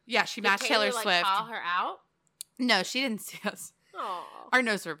matched? Yeah, she Did matched Taylor like, Swift. call her out? No, she didn't see us. Aw. Our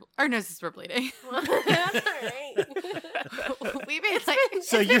noses were bleeding. That's all right. We made like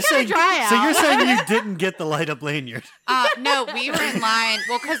So you're saying you didn't get the light up lanyard? no, we were in line.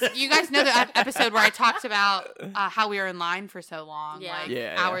 Well, because you guys know the episode where I talked about how we were in line for so long, Yeah. like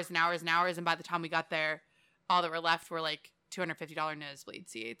Yeah, hours and hours and hours, and by the time we got there, all that were left were like $250 nosebleed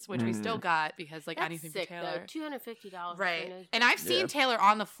seats, which we still got because like That's anything sick, for Taylor. though. $250. Right. And I've seen Yeah. Taylor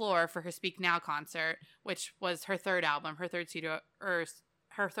on the floor for her Speak Now concert, which was her third album, her third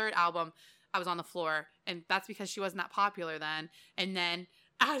album. I was on the floor, and that's because she wasn't that popular then. And then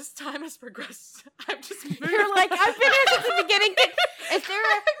as time has progressed, I've just moved. You're like, I've been here since the beginning.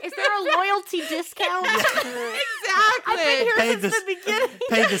 Is there a loyalty discount? Exactly. I've been here Paid since the beginning.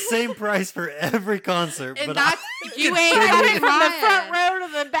 Paid the same price for every concert, And but that's you ain't I fucking went from the lying. front row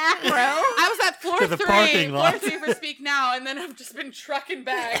to the back row. I was at floor To the 3, parking lot. floor 3 for Speak Now, and then I've just been trucking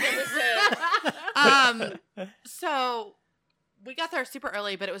back ever since. So we got there super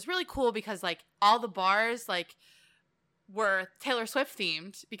early, but it was really cool because like all the bars like were Taylor Swift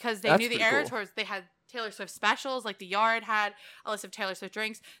themed because they That's knew the pretty era cool. tours. They had Taylor Swift specials. Like the Yard had a list of Taylor Swift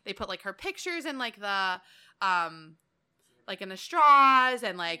drinks. They put like her pictures in like the like in the straws,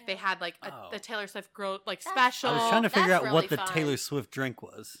 and like they had like the Taylor Swift girl like special. I was trying to figure out That's what the really fun. Taylor Swift drink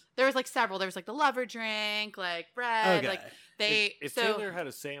was. There was like several. There was like the lover drink, like bread, Okay. like they. If so Taylor had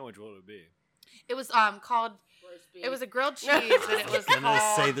a sandwich, what would it be? it was called. It was a grilled cheese, and it was I'm gonna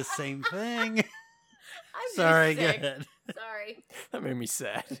called. say the same thing. I'm Sorry, just go sick. ahead. Sorry. That made me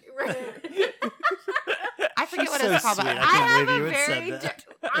sad. I forget She's what so it's called. sweet. But I I can't have believe a you had said very. that.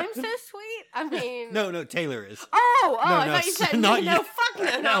 I'm so sweet. I mean. No, Taylor is. Oh, No, I no, thought you said not no. you. Fuck no,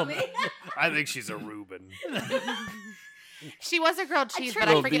 Hell not no. me. I think she's a Reuben. she was a grilled cheese, but I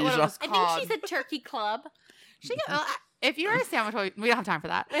Little forget what it Dijon. was I called. think she's a turkey club. If you're a sandwich, we don't have time for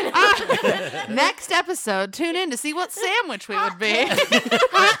that. Next episode, tune in to see what sandwich we would be.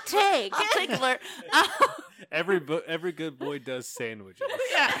 Hot take. Hot take alert. Every good boy does sandwiches.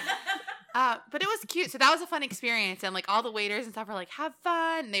 Yeah. But it was cute. So that was a fun experience. And like all the waiters and stuff were like, have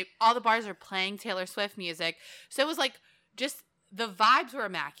fun. And all the bars are playing Taylor Swift music. So it was like just the vibes were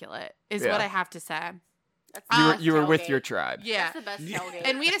immaculate is Yeah. what I have to say. That's You were with tailgate. your tribe. Yeah. That's the best tailgate.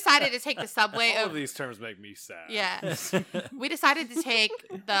 And we decided to take the subway All of over. these terms make me sad. Yeah. We decided to take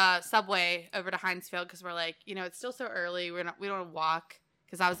the subway over to Hinesfield because we're like, it's still so early. We don't want to walk.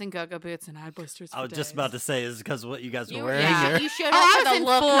 Because I was in go-go boots and I had blisters for I was just about to say is because what you guys were You, wearing. yeah. you showed Oh, I up was for in the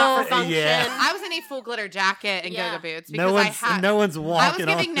look, full- not for function. Yeah. I was in a full glitter jacket and Yeah. go-go boots because No one's I was walking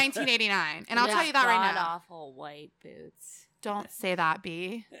giving on. 1989. And I'll tell you that right now. Awful white boots. Don't say that,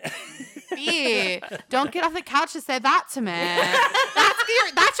 B. B. Don't get off the couch to say that to me.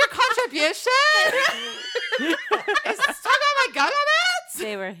 That's your contribution? Is talking about my go-go boots?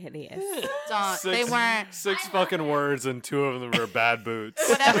 They were hideous. Don't. They weren't. 6 fucking words and 2 of them are bad boots.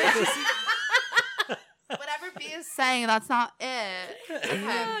 Whatever B is saying, that's not it.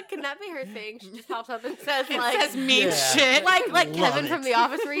 Can that be her thing? She just pops up and says It like says mean Yeah. shit. like Love Kevin it. from The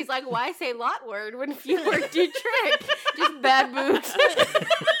Office where he's like, why say lot word when few words do trick? Just bad boots.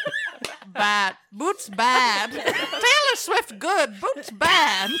 Bad. Boots bad. Taylor Swift good. Boots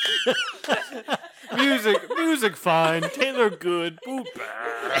bad. Music fine. Taylor good. Boot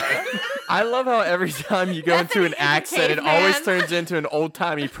bad. I love how every time you go That's into an an accent, it caveman. always turns into an old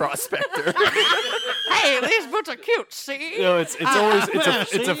timey prospector. Hey, these boots are cute, see? No, it's always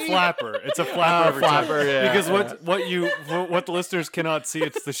it's a flapper. It's a flapper. every time. flapper, yeah. Because what the listeners cannot see,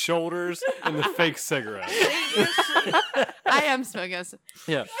 it's the shoulders and the fake cigarette. I am smoking a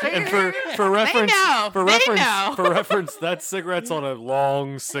Yeah. And for reference, know. for They reference, know. for reference, that cigarette's on a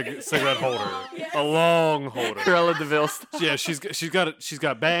long cigarette holder, a long holder. Cruella DeVille style. Yeah, she's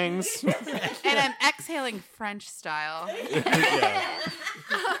got bangs. and I'm exhaling French style. Yeah.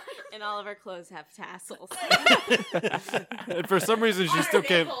 And all of our clothes have tassels. And for some reason she still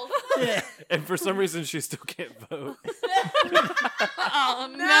can't. And for some reason she still can't vote. Oh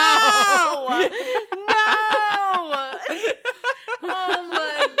no! Oh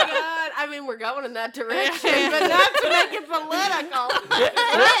my god. I mean, we're going in that direction, but not to make it political.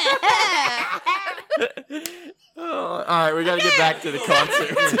 Oh, all right, we got to get back to the concert.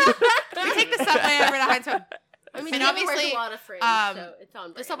 We take the subway over to Hinesfield. I mean, And Kevin wears obviously, a lot of frames, so it's on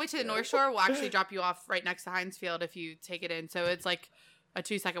The brand. subway to the North Shore will actually drop you off right next to Hinesfield if you take it in. So it's like a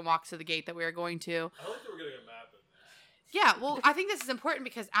 2-second walk to the gate that we are going to. I like that we're getting a map in Yeah, well, I think this is important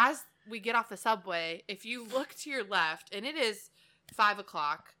because as we get off the subway, if you look to your left, and it is 5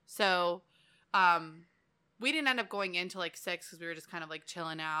 o'clock, so we didn't end up going in till like 6 because we were just kind of like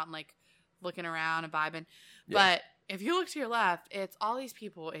chilling out and like looking around and vibing. Yeah. But if you look to your left, it's all these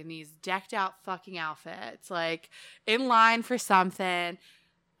people in these decked out fucking outfits, like in line for something,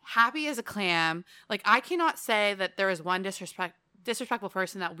 happy as a clam. Like I cannot say that there was one disrespectful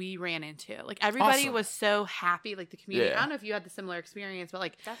person that we ran into. Like everybody Awesome. was so happy. Like the community. Yeah. I don't know if you had the similar experience, but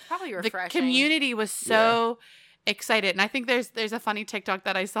like That's probably the refreshing. community was so excited. And I think there's a funny TikTok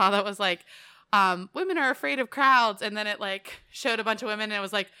that I saw that was like, women are afraid of crowds, and then it like showed a bunch of women and it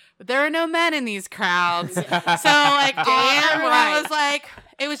was like, but there are no men in these crowds. So like everyone right. was like,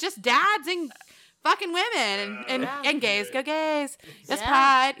 it was just dads and fucking women and gays. Go gays. Yes, Yeah.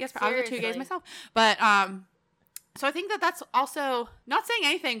 pride. Yes, pride. I was a 2 gays Seriously. myself. But So I think that that's also not saying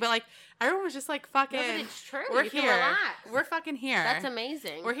anything, but like everyone was just like fucking. No, but it's true. We're You here. can relax. We're fucking here. That's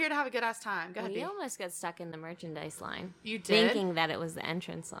amazing. We're here to have a good ass time. Go ahead. We B. almost got stuck in the merchandise line. You did. Thinking that it was the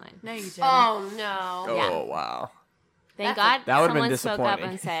entrance line. No, you didn't. Oh no. Oh, Yeah. wow. Thank That's God that would've been someone spoke up disappointing.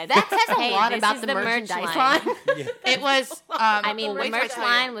 and said, That says a "Hey, lot this about is the merchandise line. It was. I mean, the wait till I merch tell you.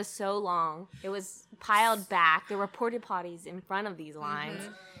 line was so long. It was piled back. There were porta potties in front of these lines.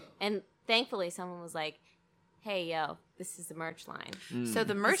 And thankfully, someone was like, hey, yo, this is the merch line. So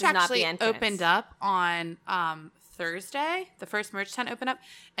the merch is not the actually entrance. opened up on Thursday. The first merch tent opened up,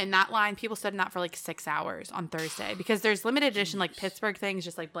 and that line people stood in that for like 6 hours on Thursday because there's limited edition like Pittsburgh things,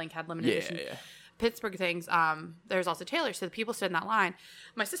 just like Blank had limited edition Pittsburgh things. There's also Taylor, so the people stood in that line.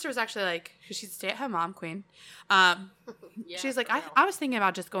 My sister was actually like, because she's a stay-at-home mom, queen. She was like, I was thinking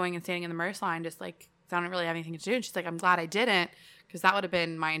about just going and standing in the merch line, just like I don't really have anything to do. And she's like, I'm glad I didn't, because that would have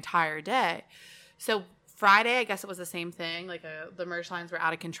been my entire day. So Friday, I guess it was the same thing. Like the merch lines were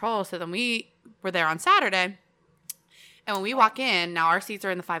out of control. So then we were there on Saturday. And when we walk in, now our seats are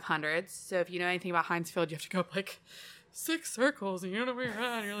in the 500s. So if you know anything about Heinz Field, you have to go up like 6 circles and you don't know where you're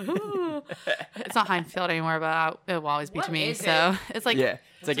at. And you're like, oh. It's not Heinz Field anymore, but it will always be to me. So it's like,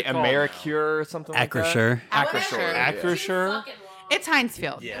 It's like it called AmeriCure or something like that. Acrisure. Acrisure. Acrisure? it's Heinz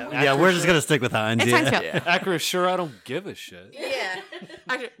Field. Yeah, we're just gonna stick with Heinz. It's yeah. Heinz Field. Acrisure, I don't give a shit. Yeah.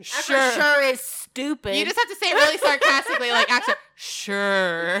 Sure is stupid. You just have to say it really sarcastically, like, actually,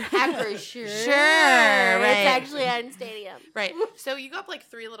 sure. Acrisure. Sure, right. It's actually on Stadium. Right. So you go up like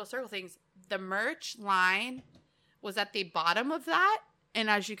 3 little circle things. The merch line was at the bottom of that. And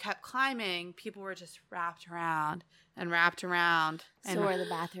as you kept climbing, people were just wrapped around and wrapped around. And So are the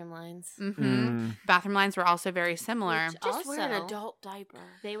bathroom lines. Bathroom lines were also very similar. Which Just wear an also, adult diaper.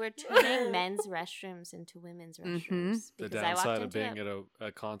 they were turning men's restrooms into women's restrooms. The Because I walked downside of into being it. at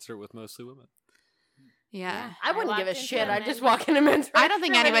a concert with mostly women. Yeah. I wouldn't give a walked into shit. a I'd just men's walk in a men's I don't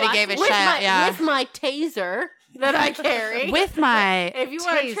think restroom and anybody watch- gave a with shit, My, yeah. With my taser that I carry. With my if you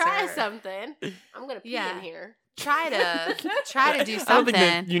want to try taser. something, I'm going to pee Yeah. in here. Try to do I don't something.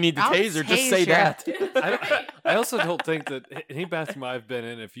 think that you need the I'll taser. Just say tase you. that. I also don't think that any bathroom I've been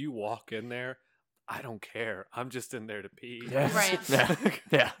in, if you walk in there, I don't care. I'm just in there to pee. Yes. Right.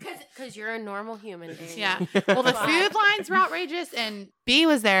 Yeah. Because you're a normal human. Daniel. Yeah. Well, the food lines were outrageous, and B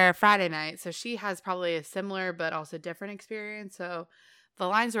was there Friday night, so she has probably a similar but also different experience. So the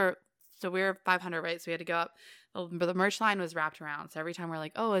lines were, so we were 500, right? So we had to go up, but the merch line was wrapped around. So every time we're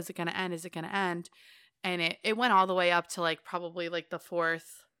like, oh, is it going to end? Is it going to end? And it went all the way up to like probably like the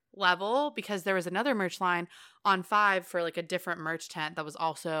 4th level because there was another merch line on 5 for like a different merch tent that was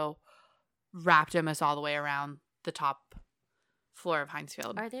also wrapped almost all the way around the top floor of Heinz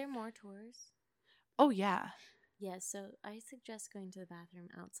Field. Are there more tours? Oh, yeah. Yes, so I suggest going to the bathroom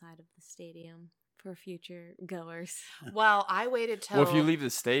outside of the stadium for future goers. Well, I waited till... Well, if you leave the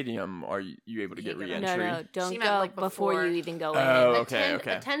stadium, are you able to get Yeah, re-entry? No, don't She go meant, like, before before. you even go Oh, in. okay,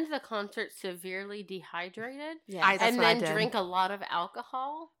 okay. Attend the concert severely dehydrated. Yeah. That's And what I then did. drink a lot of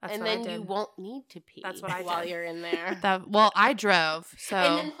alcohol. That's and what I then you did. won't need to pee That's what I while did. you're in there. Well, I drove, so...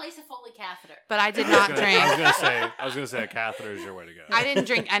 And then place a Foley catheter. but I did I was not gonna- drink. I was gonna say a catheter is your way to go. I didn't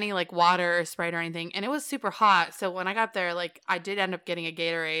drink any like water or Sprite or anything, and it was super hot. So when I got there, like I did end up getting a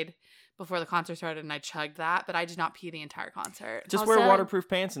Gatorade before the concert started, and I chugged that, but I did not pee the entire concert. Just wear Also- waterproof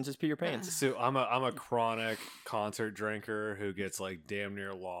pants and just pee your pants. So I'm a chronic concert drinker who gets like damn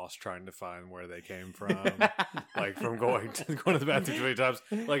near lost trying to find where they came from, like from going to the bathroom too many times.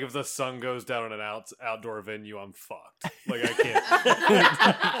 Like if the sun goes down in an outdoor venue, I'm fucked. Like I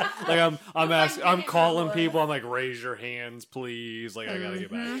can't. Like I'm calling people. I'm like, raise your hands, please. Like I gotta get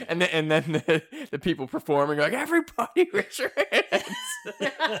back. And then the people performing are like, everybody raise your hands.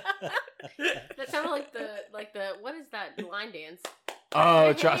 That sounded like the what is that line dance?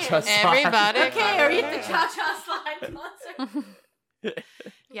 Oh, cha-cha slide. Everybody. Okay, are you at the Cha Cha Slide concert?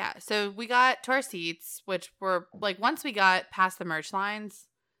 Yeah, so we got to our seats, which were like once we got past the merch lines,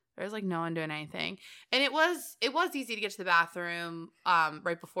 there was like no one doing anything, and it was easy to get to the bathroom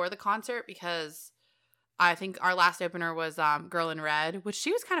right before the concert because I think our last opener was Girl in Red, which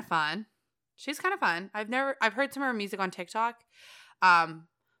she was kind of fun. She's kind of fun. I've heard some of her music on TikTok,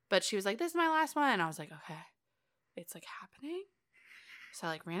 but she was like, "This is my last one," and I was like, "Okay, it's like happening." So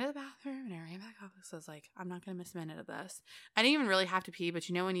I like ran to the bathroom and I ran back up. So I was like, I'm not gonna miss a minute of this. I didn't even really have to pee, but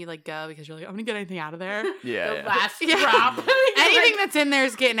you know when you like go because you're like, I'm gonna get anything out of there. Yeah. The last Yeah. drop. Anything that's in there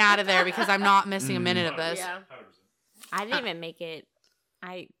is getting out of there because I'm not missing a minute of this. Yeah. I didn't even make it.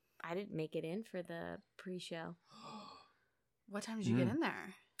 I didn't make it in for the pre-show. What time did you get in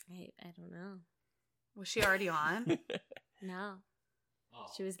there? I don't know. Was she already on? No.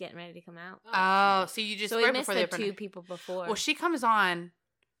 She was getting ready to come out. Oh, so you just So we right missed before the opener. 2 people before. Well, she comes on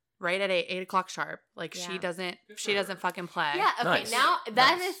right at 8 o'clock sharp. Like Yeah. she doesn't fucking play. Yeah, okay, Nice. now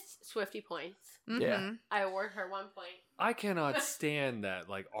that Nice. is Swifty points. Mhm. Yeah. I award her 1 point. I cannot stand that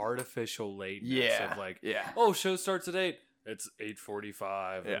like artificial lateness Yeah. of like, Yeah. oh, show starts at 8. It's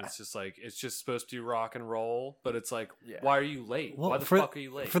 8:45, Yeah. and it's just like it's just supposed to be rock and roll, but it's like, Yeah. why are you late? Why the fuck are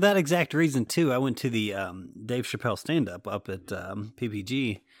you late? For that exact reason, too, I went to the Dave Chappelle stand-up up at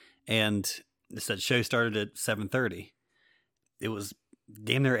PPG, and it said show started at 7:30. It was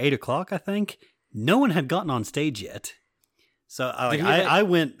damn near 8 o'clock, I think. No one had gotten on stage yet. So I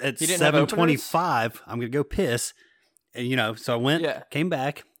went at he didn't have 7:25. I'm going to go piss. And, so I went, came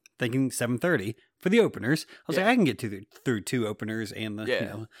back, thinking 7:30 for the openers. I was like, I can get through 2 openers and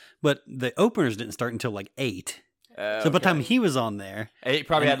but the openers didn't start until like 8. So by the time he was on there, he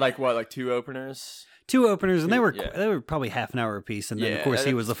probably had like 2 openers. 2 openers, and they were probably half an hour apiece, and then of course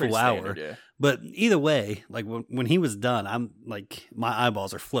he was a full hour. Yeah. But either way, like when he was done, I'm like my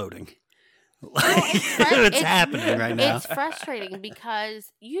eyeballs are floating. It's happening right now. It's frustrating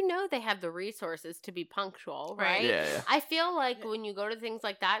because they have the resources to be punctual, right? Yeah. I feel like when you go to things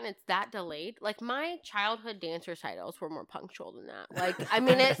like that and it's that delayed, like my childhood dance recitals were more punctual than that. Like, I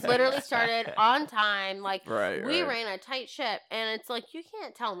mean, it literally started on time. Like, we ran a tight ship, and it's like, you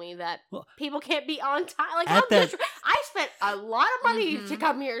can't tell me that people can't be on time. Like, I spent a lot of money to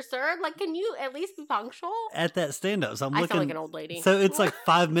come here, sir. Like, can you at least be punctual? At that stand-up, so I'm looking. I sound like an old lady. So it's like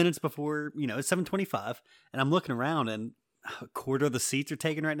 5 minutes before, it's 7:25, and I'm looking around, and a quarter of the seats are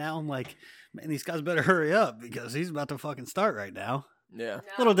taken right now. I'm like, man, these guys better hurry up because he's about to fucking start right now. Yeah. No.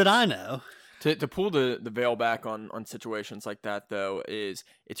 Little did I know. To pull the veil back on situations like that, though, is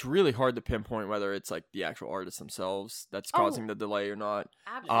it's really hard to pinpoint whether it's like the actual artists themselves that's causing the delay or not.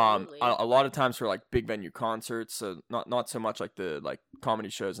 Absolutely. A lot of times for like big venue concerts, so not so much like the like comedy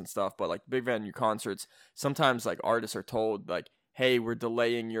shows and stuff, but like big venue concerts, sometimes like artists are told like, hey, we're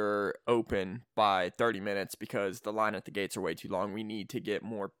delaying your open by 30 minutes because the line at the gates are way too long. We need to get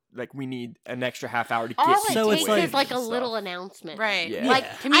more, we need an extra half hour to get all people it takes away is like a and little stuff. announcement. Right. Yeah.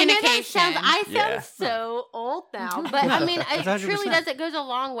 Like, communication. I sound so old now, but I mean, it 100%. truly does. It goes a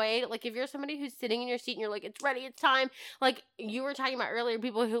long way. Like, if you're somebody who's sitting in your seat and you're like, it's ready, it's time. Like, you were talking about earlier,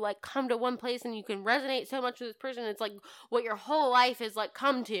 people who like come to one place and you can resonate so much with this person. It's like what your whole life is like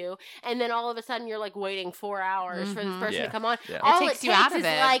come to. And then all of a sudden you're like waiting 4 hours for this person to come on. Yeah. All It it takes takes you out of is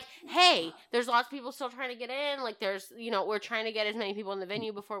it. like, hey, there's lots of people still trying to get in. Like, there's, we're trying to get as many people in the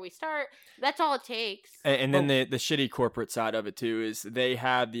venue before we start. That's all it takes. And then the shitty corporate side of it too is they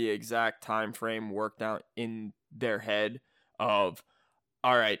have the exact time frame worked out in their head of,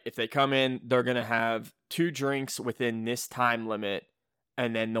 all right, if they come in, they're gonna have 2 drinks within this time limit,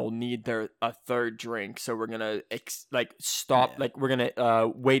 and then they'll need a third drink. So we're gonna stop, we're gonna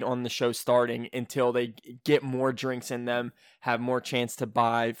wait on the show starting until they get more drinks in them, have more chance to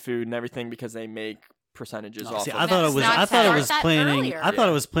buy food and everything because they make percentages off. See, of I thought it was. That's I not thought it fair. was That planning. earlier. I thought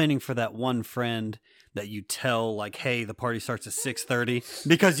it was planning for that one friend that you tell, like, hey, the party starts at 6:30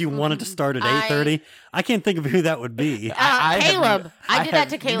 because you wanted to start at 8:30. I can't think of who that would be. Caleb. I did that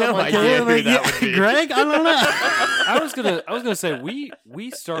to Caleb no one idea time. who that would be. Greg, I don't know. I was gonna say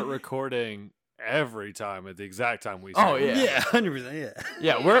we start recording every time at the exact time we start. Oh, yeah. Yeah, 100%. Yeah.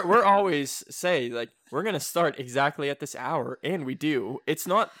 Yeah, we're always say like we're gonna start exactly at this hour, and we do. It's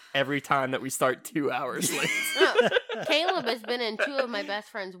not every time that we start 2 hours late. No, Caleb has been in 2 of my best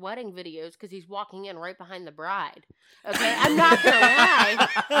friend's wedding videos because he's walking in right behind the bride. Okay, I'm not gonna lie.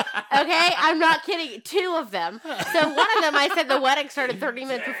 Okay, I'm not kidding. 2 of them. So one of them, I said the wedding started 30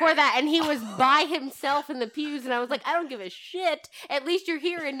 minutes before that, and he was by himself in the pews, and I was like, I don't give a shit. At least you're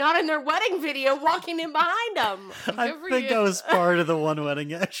here and not in their wedding video, walking in behind them. I think I was part of the one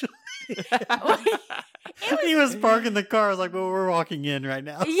wedding, actually. He was parking the car. I was like, well, we're walking in right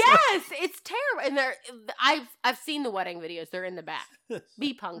now. Yes, it's terrible. And I've seen the wedding videos. They're in the back.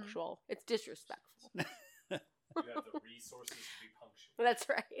 Be punctual. It's disrespectful. You have the resources to be punctual. That's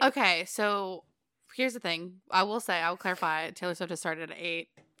right. Okay, so here's the thing. I will clarify. Taylor Swift has started at 8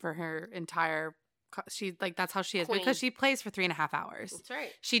 for her entire. That's how she is Queen. because she plays for 3.5 hours. That's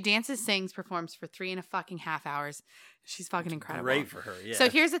right. She dances, sings, performs for 3.5 hours. She's fucking incredible. Great for her. Yeah. So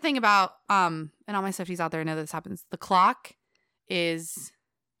here's the thing about and all my Swifties out there know this happens. The clock is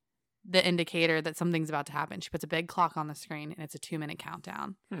the indicator that something's about to happen. She puts a big clock on the screen and it's a 2-minute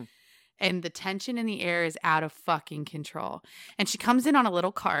countdown. And the tension in the air is out of fucking control. And she comes in on a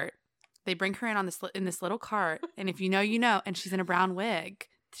little cart. They bring her in on this little cart, and if you know, you know. And she's in a brown wig,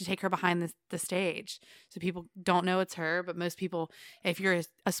 to take her behind the stage. So people don't know it's her, but most people, if you're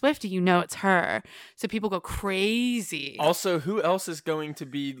a Swiftie, you know it's her. So people go crazy. Also, who else is going to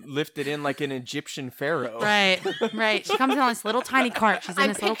be lifted in like an Egyptian pharaoh? Right. She comes in on this little tiny cart. She's in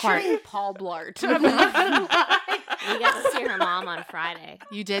this little cart. Paul Blart. We got to see her mom on Friday.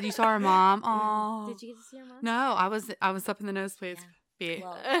 You did? You saw her mom? Oh. Did you get to see her mom? No, I was up in the nosebleeds. Yeah.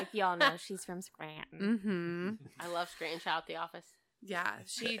 Well, if y'all know, she's from Scranton. Mm-hmm. I love Scranton. Shout out The Office. Yeah,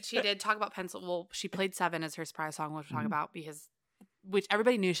 she did talk about pencil. Well, she played 7 as her surprise song, which we'll talk about which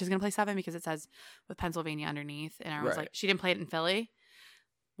everybody knew she was going to play 7 because it says with Pennsylvania underneath. And I was like, she didn't play it in Philly.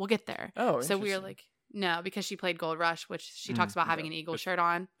 We'll get there. Oh, so we were like, no, because she played Gold Rush, which she talks about having an Eagle shirt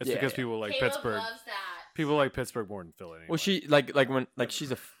on. It's because people like Caleb Pittsburgh. loves that. People like Pittsburgh more than Philly. Anyway. Well, she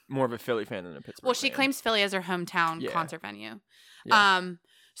she's more of a Philly fan than a Pittsburgh. Well, she fan. claims Philly as her hometown concert venue. Yeah.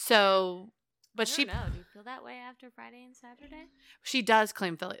 So, but I don't know. Do you feel that way after Friday and Saturday? she does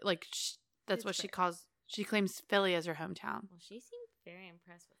claim Philly. Like that's what she calls. She claims Philly as her hometown. Well, she seemed very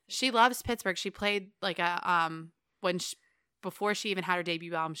impressed with it. She loves Pittsburgh. She played like before she even had her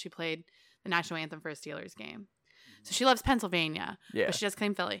debut album, she played the national anthem for a Steelers game. So she loves Pennsylvania, but she does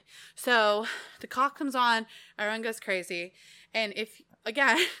claim Philly. So the clock comes on, everyone goes crazy. And if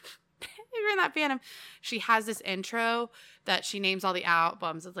you're in that fandom, she has this intro that she names all the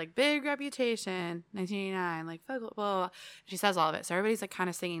albums. It's like Big Reputation, 1989, like blah, blah, blah. She says all of it. So everybody's like kind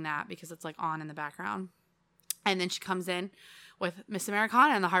of singing that because it's like on in the background. And then she comes in with Miss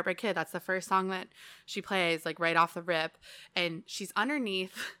Americana and the Heartbreak Kid. That's the first song that she plays like right off the rip. And she's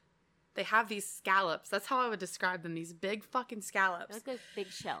underneath. They have these scallops. That's how I would describe them. These big fucking scallops. They look like big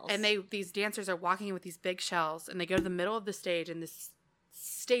shells. And these dancers are walking in with these big shells. And they go to the middle of the stage. And this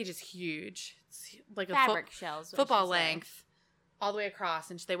stage is huge. It's like fabric shells. Football length. All the way across.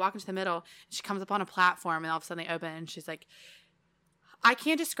 And they walk into the middle. And she comes up on a platform. And all of a sudden they open. And she's like, I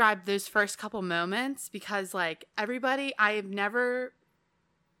can't describe those first couple moments. Because like everybody, it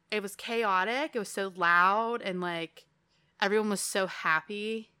was chaotic. It was so loud. And like everyone was so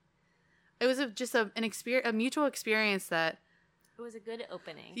happy. It was just a mutual experience that... It was a good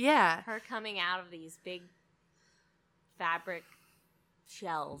opening. Yeah. Her coming out of these big fabric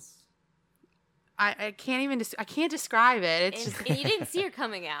shells. I can't even... I can't describe it. It's And you didn't see her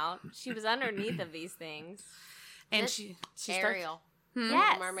coming out. She was underneath of these things. And she Ariel. starts...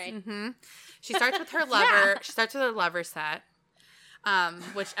 Yes. Mermaid. Mm-hmm. She starts with her lever. She starts with her lever set.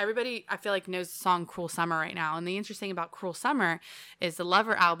 Which everybody, I feel like, knows the song Cruel Summer right now. And the interesting about Cruel Summer is the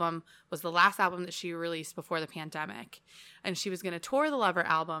Lover album was the last album that she released before the pandemic. And she was going to tour the Lover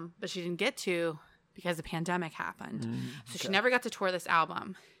album, but she didn't get to because the pandemic happened. So she never got to tour this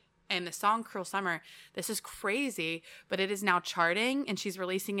album. And the song Cruel Summer, this is crazy, but it is now charting. And she's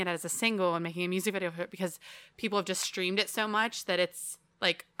releasing it as a single and making a music video for it because people have just streamed it so much that it's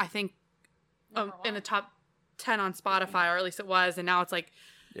like, I think, in the top 10 on Spotify, or at least it was, and now it's like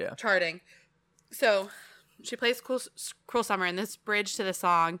charting. So she plays Cruel Summer, and this bridge to the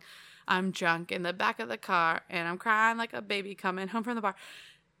song, I'm drunk in the back of the car and I'm crying like a baby coming home from the bar.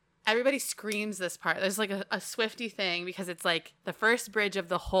 Everybody screams this part. There's like a Swiftie thing because it's like the first bridge of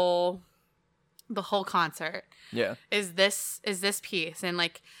the whole concert. Yeah. Is this piece. And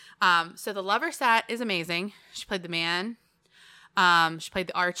like so the Lover set is amazing. She played The Man. She played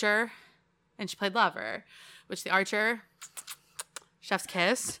The Archer, and she played Lover. Which the Archer, chef's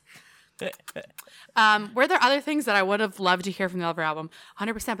kiss. Were there other things that I would have loved to hear from the Lover album?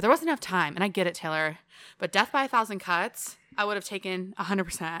 100%, but there wasn't enough time. And I get it, Taylor. But Death by a Thousand Cuts, I would have taken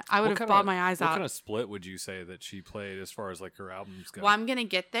 100%. I would have bawled my eyes out. What kind of split would you say that she played as far as like her albums go? Well, I'm going to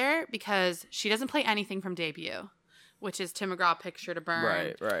get there because she doesn't play anything from debut, which is Tim McGraw, Picture to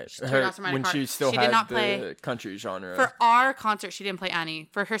Burn. Right. When she still did not had play the country genre. For our concert, she didn't play any.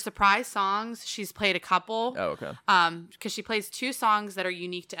 For her surprise songs, she's played a couple. Oh, okay. Because she plays 2 songs that are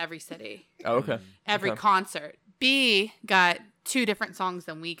unique to every city. Oh, okay. Every concert. B got 2 different songs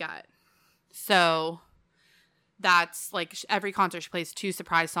than we got. So that's like every concert she plays 2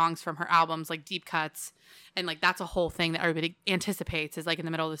 surprise songs from her albums, like deep cuts. And like that's a whole thing that everybody anticipates is like in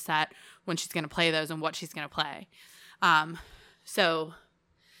the middle of the set when she's going to play those and what she's going to play. So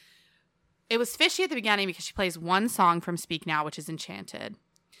it was fishy at the beginning because she plays 1 song from Speak Now, which is Enchanted,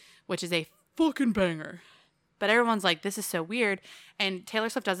 which is a fucking banger. But everyone's like, this is so weird. And Taylor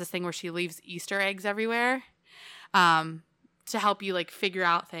Swift does this thing where she leaves Easter eggs everywhere to help you like figure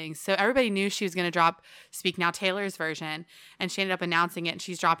out things. So everybody knew she was going to drop Speak Now Taylor's version, and she ended up announcing it, and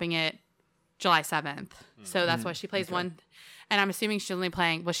she's dropping it July 7th. So that's why she plays one. And I'm assuming she's only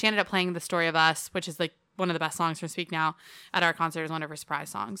playing, she ended up playing The Story of Us, which is like one of the best songs from Speak Now at our concert, is one of her surprise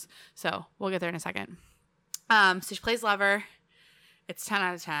songs. So we'll get there in a second. So she plays Lover, It's 10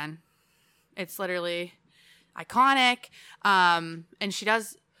 out of 10. It's literally iconic. And she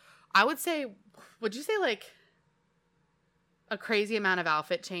does, I would say, would you say like a crazy amount of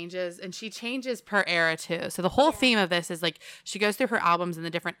outfit changes? And she changes per era too. So the whole theme of this is like she goes through her albums and the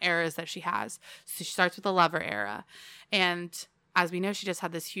different eras that she has. So she starts with the Lover era. And as we know, she just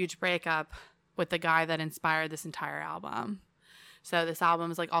had this huge breakup with the guy that inspired this entire album. So this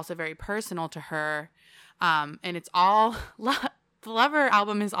album is like also very personal to her. And it's all the Lover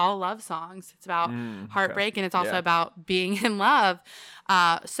album is all love songs. It's about heartbreak, and it's also about being in love.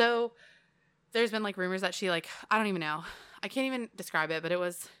 So there's been like rumors that she like, I don't even know. I can't even describe it, but it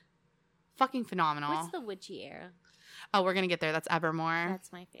was fucking phenomenal. What's the witchy era? Oh, we're going to get there. That's Evermore.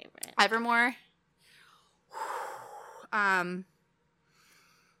 That's my favorite. Evermore.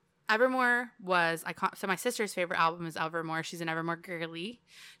 Evermore was so my sister's favorite album is Evermore. She's an Evermore girly.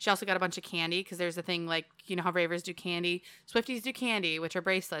 She also got a bunch of candy because there's a thing like, you know how ravers do candy? Swifties do candy, which are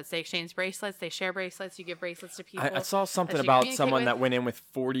bracelets. They exchange bracelets. They share bracelets. You give bracelets to people. I saw something about someone that went in with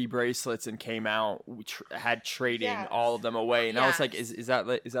 40 bracelets and came out had trading all of them away, and I was like, is that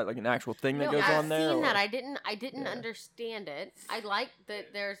like an actual thing that goes on there? I've seen that. I didn't understand it. I like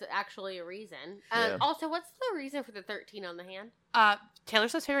that there's actually a reason. Also, what's the reason for the 13 on the hand? Taylor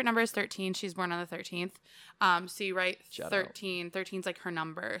Swift's favorite number is 13. She's born on the 13th. So you write 13. 13's like her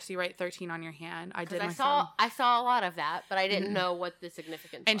number. So you write 13 on your hand. I saw a lot of that, but I didn't know what the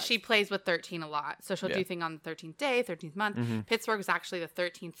significance was. And she plays with 13 a lot. So she'll do things on the 13th day, 13th month. Pittsburgh was actually the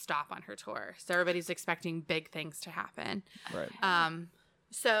 13th stop on her tour. So everybody's expecting big things to happen. Right.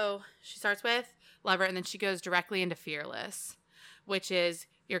 So she starts with Lover, and then she goes directly into Fearless, which is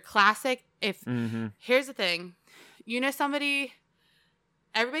your classic. Here's the thing. You know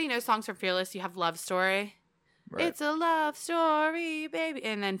everybody knows songs from Fearless. You have Love Story. Right. It's a love story, baby.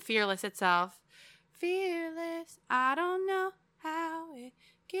 And then Fearless itself. Fearless, I don't know how it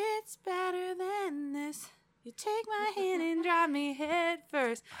gets better than this. You take my hand and drive me head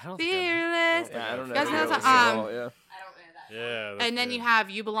first. Fearless. I don't know. You guys know that? I don't know that. Yeah. And then you have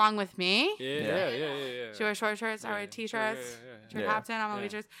You Belong With Me. Yeah. She wears short shirts, I wear t-shirts. Captain, I'm on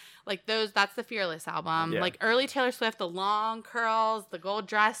beaches. Like those, that's the Fearless album. Like early Taylor Swift, the long curls, the gold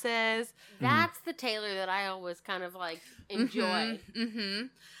dresses. That's the Taylor that I always kind of like enjoy.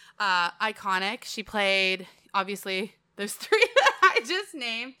 Iconic. She played, obviously, those three that I just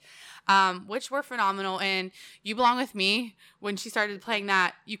named, which were phenomenal. And You Belong With Me, when she started playing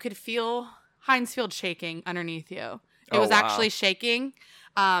that, you could feel Heinz Field shaking underneath you. It was actually shaking.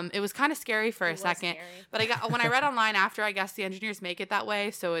 It was kind of scary for a second, but when I read online after, I guess the engineers make it that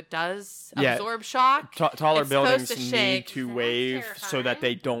way so it does absorb shock. Taller buildings need to wave so that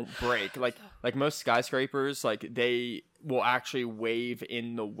they don't break. Like most skyscrapers, like they will actually wave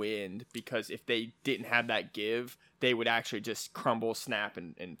in the wind because if they didn't have that give, they would actually just crumble, snap,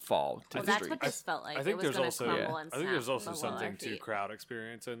 and fall to the that's street. what this felt like. I think there's also something to crowd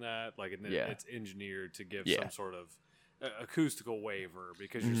experience in that. Like it's engineered to give some sort of acoustical waiver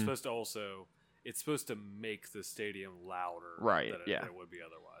because you're supposed to it's supposed to make the stadium louder than it would be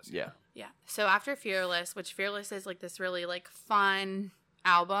otherwise. Yeah. So after Fearless, which Fearless is like this really like fun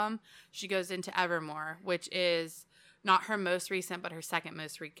album, she goes into Evermore, which is not her most recent, but her second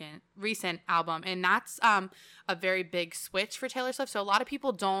most recent album. And that's a very big switch for Taylor Swift. So a lot of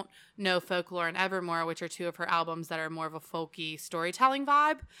people don't know Folklore and Evermore, which are two of her albums that are more of a folky storytelling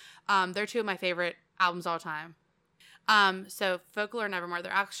vibe. They're two of my favorite albums all time. So Folklore and Evermore,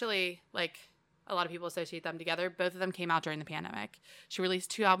 they're actually like a lot of people associate them together. Both of them came out during the pandemic. She released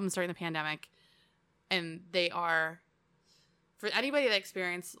 2 albums during the pandemic, and they are, for anybody that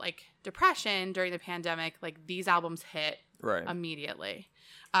experienced like depression during the pandemic, like these albums hit immediately.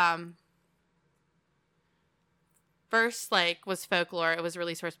 First, like, was Folklore. It was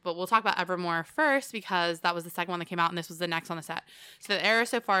released first, but we'll talk about Evermore first because that was the second one that came out, and this was the next on the set. So the era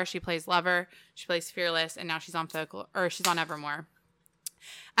so far, she plays Lover, she plays Fearless, and now she's on Folklore, or she's on Evermore.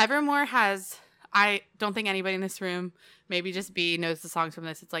 Evermore has, I don't think anybody in this room, maybe just B, knows the songs from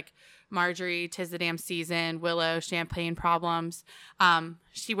this. It's like Marjorie, 'Tis the Damn Season, Willow, Champagne Problems.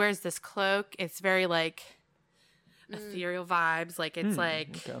 She wears this cloak. It's very like ethereal vibes. Like it's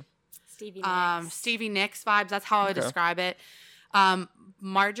Stevie Nicks vibes. That's how I would describe it.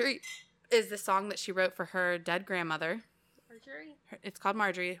 Marjorie is the song that she wrote for her dead grandmother. Marjorie? It's called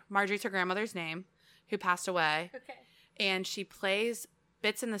Marjorie. Marjorie's her grandmother's name, who passed away. Okay. And she plays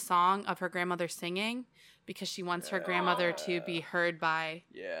bits in the song of her grandmother singing because she wants her grandmother to be heard by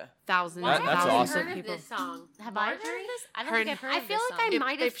thousands. Why and That's haven't I thousands awesome. of heard of people. this song? Have I heard of this? I don't think I've heard I of feel this like song. I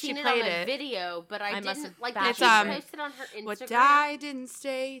might have If she seen it on played a it. video, but I must didn't have like. found Did she it. post it on her Instagram? What died didn't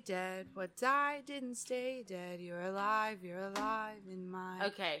stay dead. What died didn't stay dead. You're alive in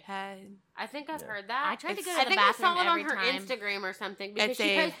my head. I think I've heard that. I tried to go to I the think I bathroom saw it on every her time. Instagram or something because It's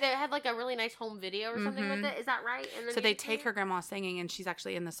she a- posted it had like a really nice home video or something with it. Is that right? And then So they take her grandma singing, and she's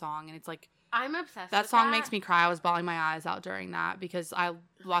actually in the song, and it's like I'm obsessed. that with song makes me cry. I was bawling my eyes out during that because I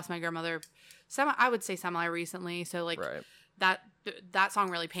lost my grandmother. I would say semi recently. So like Right. that song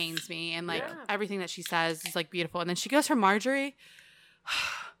really pains me, and like Yeah. everything that she says is like beautiful. And then she goes from Marjorie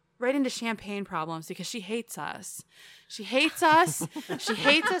right into champagne problems because she hates us. She hates us. She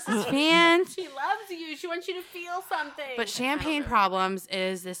hates us as fans. She loves you. She wants you to feel something. But Champagne Problems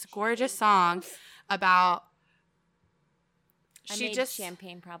is this gorgeous song about. I She made just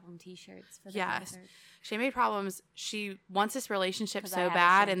champagne problem T-shirts for the Yes. concert. Champagne Problems. She wants this relationship 'Cause I so have a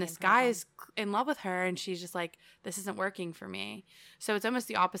bad, and this champagne guy problem. is in love with her, and she's just like, this isn't working for me. So it's almost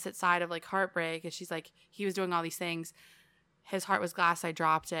the opposite side of like heartbreak. And she's like, he was doing all these things. His heart was glass. I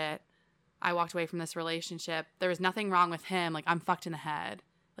dropped it. I walked away from this relationship. There was nothing wrong with him. Like, I'm fucked in the head.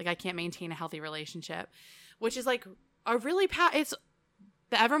 Like, I can't maintain a healthy relationship, which is like a really it's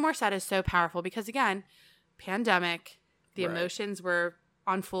the Evermore set is so powerful because again, pandemic, the Right. emotions were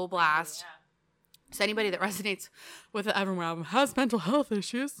on full blast. So anybody that resonates with the Evermore album has mental health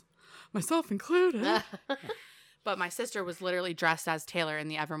issues, myself included. But my sister was literally dressed as Taylor in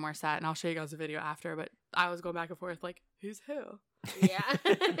the Evermore set, and I'll show you guys a video after. But I was going back and forth like, who's who? Yeah.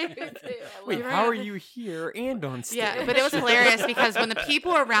 Wait, how are you here and on stage? Yeah, but it was hilarious because when the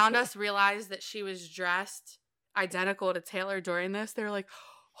people around us realized that she was dressed identical to Taylor during this, they were like,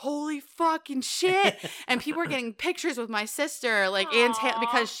 holy fucking shit. And people were getting pictures with my sister, like, and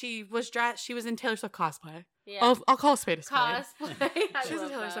because she was in Taylor Swift cosplay. Yeah. I'll call a spade a spade. Cosplay. I She was in love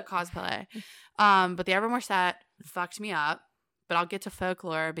Taylor that. Swift cosplay. But the Evermore set fucked me up. But I'll get to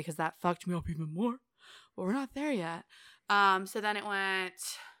Folklore because that fucked me up even more. But we're not there yet. So then it went.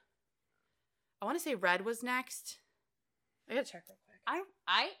 I want to say Red was next. I gotta check real quick.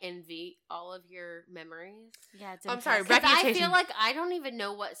 I envy all of your memories. Yeah, it's I'm sorry, impressive. 'Cause I Reputation. feel like I don't even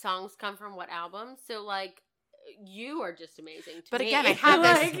know what songs come from what albums. So like, you are just amazing. To But me. again, I have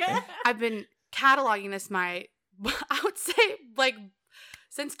this. Like- I've been cataloging this. I would say like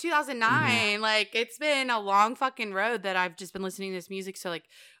since 2009. Like it's been a long fucking road that I've just been listening to this music. So like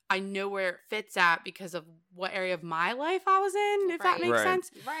I know where it fits at because of what area of my life I was in. If that Right. makes Right.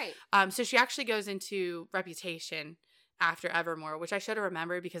 sense. right. So she actually goes into Reputation after Evermore, which I should have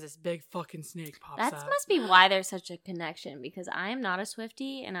remembered because this big fucking snake pops That up. must be why there's such a connection because I am not a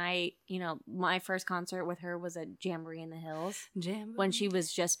Swiftie, and my first concert with her was at Jamboree in the Hills Jam when she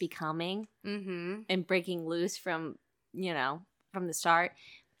was just becoming Mm-hmm. and breaking loose from the start.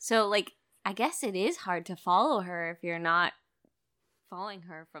 So like, I guess it is hard to follow her if you're not following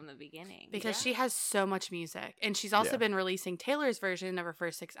her from the beginning Because she has so much music. And she's also Yeah. been releasing Taylor's version of her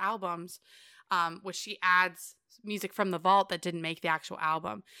first 6 albums, which she adds music from the vault that didn't make the actual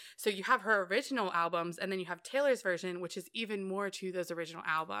album. So you have her original albums, and then you have Taylor's version, which is even more to those original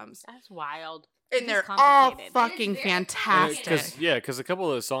albums. That's wild. And is they're all complicated. fucking It is very fantastic. Because a couple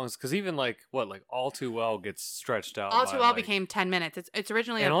of those songs, because even like All Too Well gets stretched out. All by, Too Well like- became 10 minutes. It's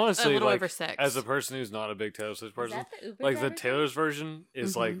originally and a honestly, little like, over 6. As a person who's not a big Taylor Swift Is person, that the Uber like the driver Taylor's version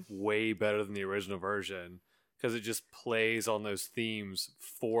is like Mhm. way better than the original version because it just plays on those themes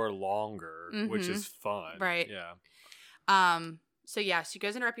for longer, which Mhm. is fun. Right. Yeah. So yeah, she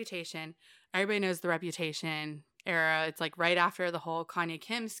goes into Reputation. Everybody knows the Reputation era. It's like right after the whole Kanye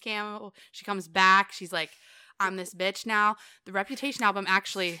Kim scandal. She comes back. She's like, I'm this bitch now. The Reputation album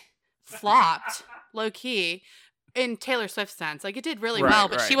actually flopped, low key, in Taylor Swift's sense. Like it did really Right, well,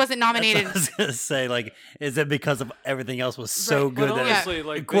 but right. she wasn't nominated. I was gonna say, like, is it because of everything else was so Right. good But that honestly, it,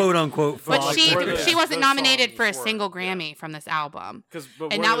 like, quote unquote, But Like, she where the- she wasn't those nominated for a songs single were, yeah. Grammy from this album. But And were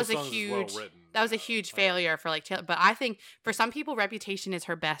that those was a songs huge well-written, that was a though? huge Like, failure for like Taylor. But I think for some people, Reputation is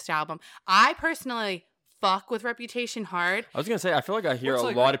her best album. I personally fuck with Reputation hard. I was gonna say, I feel like I hear What's a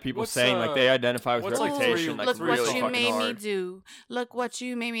like- lot of people what's, saying like they identify with what's like Reputation three- like Look really what you fucking made hard. me do. Look what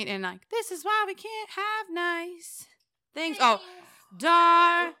you made me, and like this is why we can't have nice things. Oh,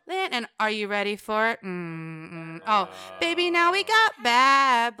 darling, and are you ready for it? Oh, baby, now we got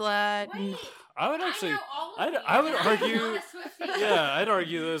bad blood. I would actually. I know all of I'd- these. I would I'm argue- not a Swiftie. Yeah, I'd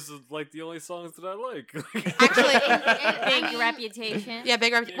argue those are like the only songs that I like. Actually, Big I mean- reputation. Yeah,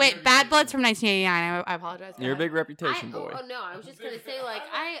 big Reputation. Wait, Bad Blood's from 1989. I apologize. You're a big Reputation Oh, boy. oh no, I was just gonna say like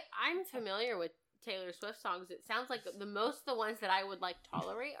I'm familiar with Taylor Swift songs, it sounds like the ones that I would like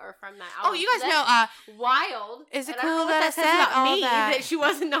tolerate are from that album. Oh, you guys know, Wild. Is it And I don't cool know what that I says said about all me that? she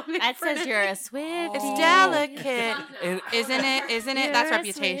wasn't nominated That for says this. you're a Swift. It's delicate. And- Isn't it? That's You're a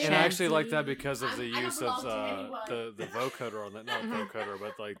Reputation. And I actually like that because of the I don't use of belong to anyone. the vocoder on that. Not vocoder,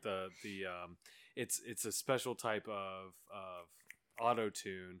 but like the it's a special type of auto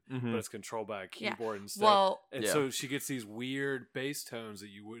tune, but it's controlled by a keyboard instead. Well, and so she gets these weird bass tones that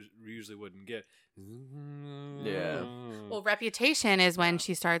you usually wouldn't get. Yeah. Well, Reputation is when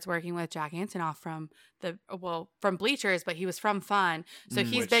she starts working with Jack Antonoff from Bleachers, but he was from Fun, so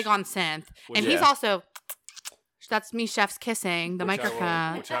he's big on synth, and he's also. That's me, Chef's Kissing, the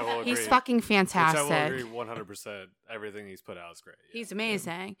microphone. Which I will agree. He's fucking fantastic. Which I will agree 100%. Everything he's put out is great. Yeah. He's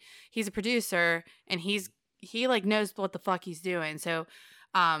amazing. He's a producer, and he like knows what the fuck he's doing. So,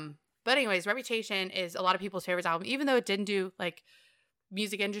 but anyways, Reputation is a lot of people's favorite album, even though it didn't do like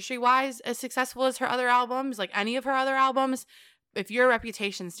music industry wise as successful as her other albums, like any of her other albums. If you're a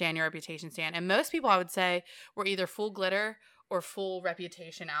Reputation stan, you're a Reputation stan, and most people I would say were either full glitter or full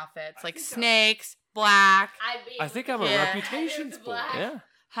Reputation outfits, like snakes, black. I think I'm a Reputations boy. Yeah.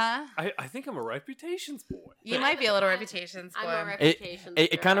 Huh? I think I'm a Reputations boy. You might be a little Reputations boy. I'm a Reputations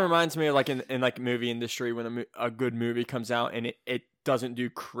It kind of girl. reminds me of like in like movie industry when a good movie comes out and it doesn't do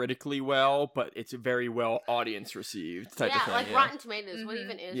critically well, but it's very well audience received type of thing. Like Rotten Tomatoes. What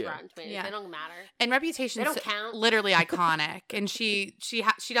even is Yeah. Rotten Tomatoes? Yeah. They don't matter. And Reputation They don't count. literally iconic, and she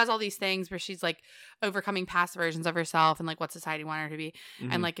does all these things where she's like overcoming past versions of herself and like what society wanted her to be.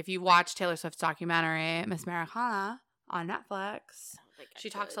 And like if you watch Taylor Swift's documentary Miss Americana on Netflix, she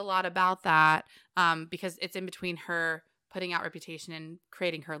talks a lot about that because it's in between her putting out Reputation and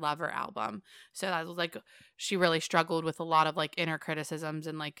creating her Lover album. So that was like she really struggled with a lot of like inner criticisms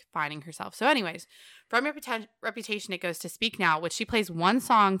and like finding herself. So anyways, from Reputation it goes to Speak Now, which she plays one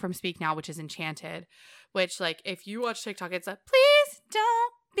song from Speak Now, which is Enchanted, which like if you watch TikTok, it's like, please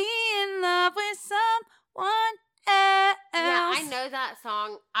don't be in love with someone else. Yeah, I know that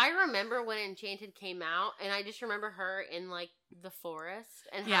song. I remember when Enchanted came out, and I just remember her in like the forest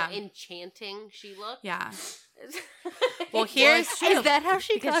and how enchanting she looked. Yeah. Well, here's is that how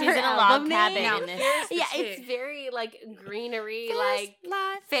she Because got she's her in a album log name? cabin No, in this. here's the Yeah, shit. it's very like greenery, This like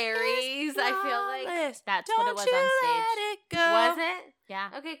life fairies. is I feel like flawless. That's Don't what it was you on let stage. it go. was it? Yeah.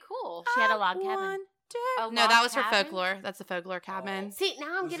 Okay, cool. She had a log I cabin. wonder- A No, log that was her cabin? folklore. That's the folklore cabin. See,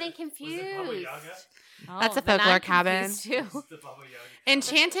 now I'm getting confused. That's a then folklore I'm cabin. confused, Too.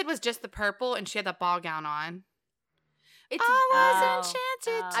 Enchanted was just the purple, and she had that ball gown on. It's I was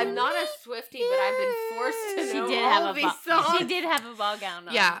enchanted. I'm not a Swiftie, but I've been forced to She know did all have a these ball. songs. She did have a ball gown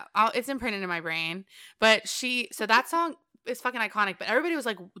on. Yeah, it's imprinted in my brain. But so that song is fucking iconic. But everybody was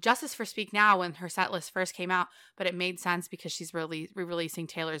like, Justice for Speak Now when her set list first came out. But it made sense because she's re-releasing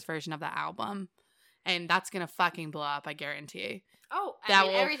Taylor's version of the album. And that's going to fucking blow up, I guarantee. Oh,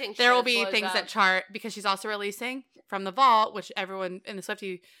 everything. There will be things that chart because she's also releasing From the Vault, which everyone in the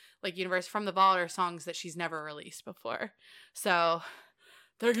Swiftie like universe, From the Vault are songs that she's never released before. So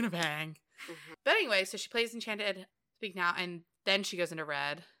they're going to bang. Mm-hmm. But anyway, so she plays Enchanted, Speak Now, and then she goes into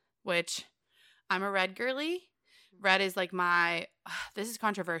Red, which I'm a Red girly. Red is like this is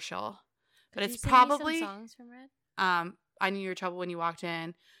controversial, but Could it's you sing me some probably songs from Red. I Knew You Were Trouble When You Walked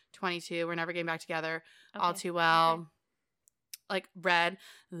In, 22, We're Never Getting Back Together, All Okay. Too Well, Okay. like Red,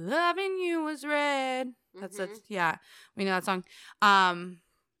 Loving You Was Red. That's Mhm. yeah, we know that song.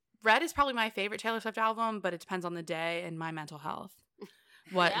 Red is probably my favorite Taylor Swift album, but it depends on the day and my mental health.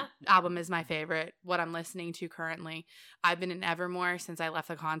 What Yeah. album is my favorite? What I'm listening to currently. I've been in Evermore since I left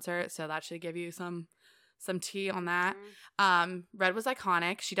the concert, so that should give you some tea on that. Red was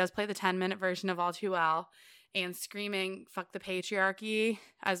iconic. She does play the 10-minute version of All Too Well, and screaming "fuck the patriarchy"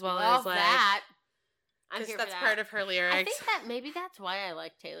 as well Love as like that. I'm 'cause here that's for that. part of her lyrics. I think that maybe that's why I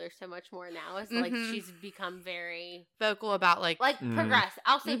like Taylor so much more now. Is like Mhm. she's become very vocal about like progressive.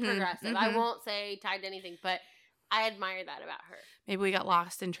 I'll say Mhm, progressive. I mhm. won't say tied to anything, but I admire that about her. maybe we got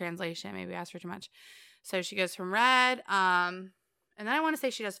lost in translation. Maybe we asked her too much. So she goes from Red, and then I want to say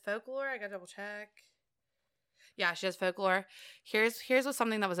she does Folklore. I gotta double check. Yeah, she does Folklore. Here's what's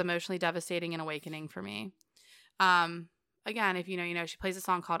something that was emotionally devastating and awakening for me. Again, if you know, she plays a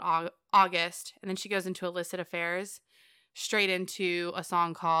song called August, and then she goes into Illicit Affairs, straight into a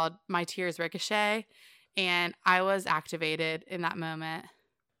song called My Tears Ricochet, and I was activated in that moment.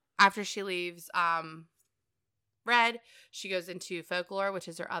 After she leaves Red, she goes into Folklore, which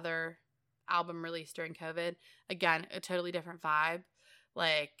is her other album released during COVID. Again, a totally different vibe,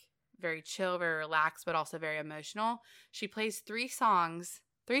 like very chill, very relaxed, but also very emotional. She plays three songs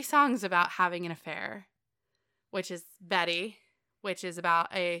about having an affair, which is Betty, which is about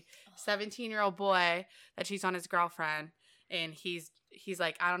a 17-year-old boy that cheats on his girlfriend, and he's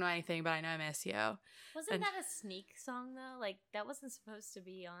like, I don't know anything, but I know I miss you. Wasn't that a sneak song though? Like that wasn't supposed to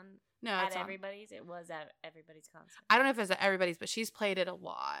be on it's on everybody's. It was at everybody's concert. I don't know if it's at everybody's, but she's played it a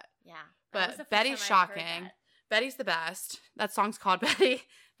lot. Yeah, that was the But first Betty's time I've heard shocking. that. Betty's the best. That song's called Betty,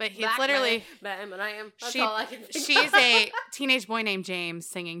 but it's literally Batman, I am. That's she- all I can think she's of. a teenage boy named James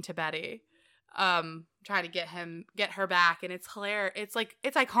singing to Betty, trying to get her back, and it's hilarious.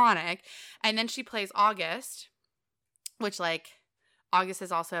 It's iconic. And then she plays August, which like August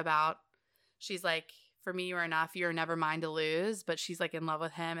is also about. She's like, for me, you are enough. You're never mine to lose. But she's like in love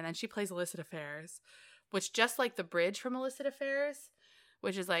with him, and then she plays Illicit Affairs, which just like the bridge from Illicit Affairs,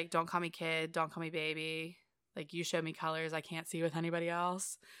 which is like, don't call me kid, don't call me baby. Like, you show me colors I can't see with anybody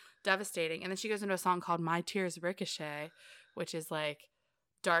else. Devastating. And then she goes into a song called My Tears Ricochet, which is like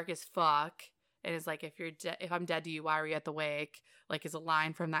dark as fuck. It is like, if I'm dead to you, why were you at the wake? Like, is a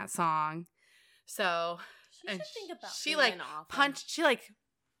line from that song. So She should think about she being like an author. she like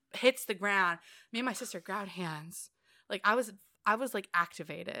hits the ground. Me and my sister grabbed hands. Like I was like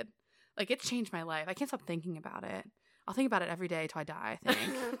activated. Like it changed my life. I can't stop thinking about it. I'll think about it every day till I die, I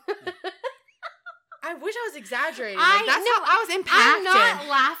think. I wish I was exaggerating. Like, that's how I was impacted. I'm not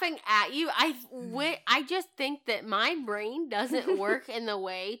laughing at you. I just think that my brain doesn't work in the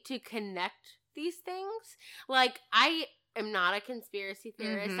way to connect these things. Like, I am not a conspiracy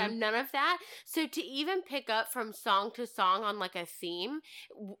theorist. I'm none of that. So to even pick up from song to song on like a theme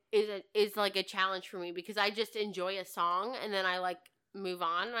is like a challenge for me, because I just enjoy a song and then I like move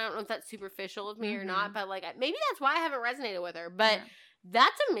on. I don't know if that's superficial of me or not, but like maybe that's why I haven't resonated with her. But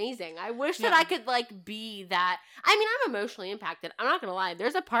that's amazing. I wish that I could like be that. I mean, I'm emotionally impacted. I'm not gonna lie.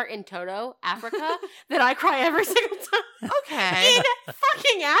 There's a part in Toto, Africa, that I cry every single time. Okay. In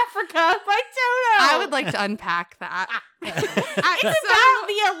fucking Africa by Toto. I would like to unpack that. It's about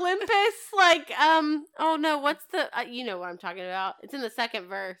the Olympus, like, oh no, what's the, you know what I'm talking about. It's in the second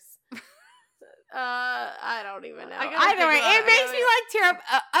verse. I don't even know. Either way, it makes me like tear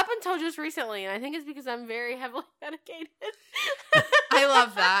up until just recently, and I think it's because I'm very heavily medicated. I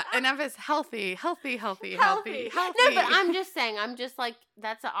love that. And if it's healthy. No, but I'm just saying, I'm just like,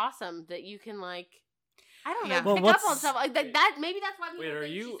 that's awesome that you can like, I don't know, pick up on stuff like that. Maybe that's why people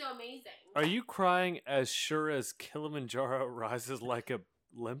think she's so amazing. Are you crying as sure as Kilimanjaro rises like a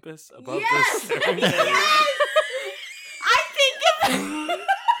Olympus above Yes! the Serengeti? Yes! I think it's...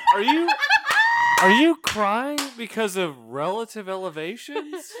 Are you crying because of relative elevations?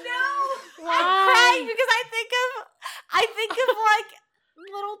 No, I'm crying because I think of like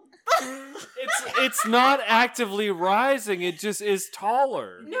little. It's not actively rising. It just is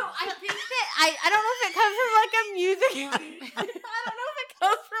taller. No, I think that I don't know if it comes from like a music. I don't know if it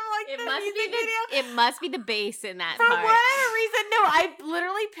comes from like the music video. It must be the bass in that For part. whatever reason, no, I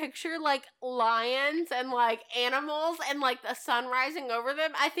literally picture like lions and like animals and like the sun rising over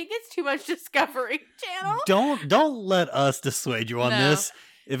them. I think it's too much Discovery Channel. Don't let us dissuade you on No. this.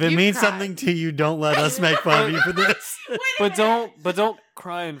 If it You means cried. something to you, don't let us make fun of you for this. But don't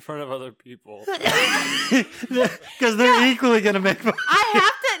cry in front of other people. Because they're equally gonna make fun.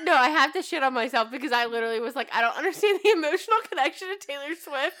 I have to shit on myself because I literally was like, I don't understand the emotional connection to Taylor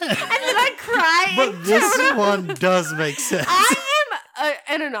Swift, and then I cry. But this one does make sense. I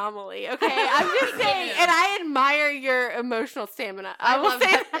am an anomaly, okay? I'm just saying, and I admire your emotional stamina. I will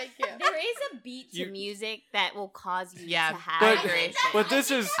say that. Thank you. There is a beat to music that will cause you Yeah, to have. I But, agree. but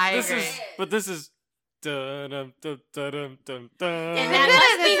this is I this agree. is but this is dun dun dun dun dun dun dun. And that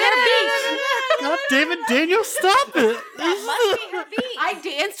must be her beat. God damn it, Daniel, stop it! That must be her beat. I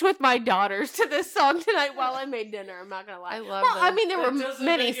danced with my daughters to this song tonight while I made dinner. I'm not gonna lie. I love Well, I this. mean, there were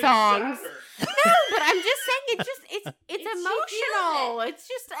many songs. No, but I'm just saying, it's emotional. It's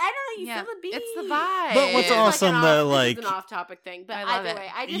just, I don't know, you feel the beat. It's the vibe. But what's It's awesome, an though, this like- is an off-topic thing, but I love either it.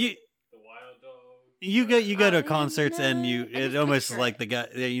 way, I just You The wild dog. you go to I concerts and know. I it just almost picture like the guy,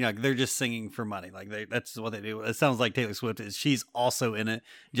 you know, they're just singing for money. Like that's what they do. It sounds like Taylor Swift is. She's also in it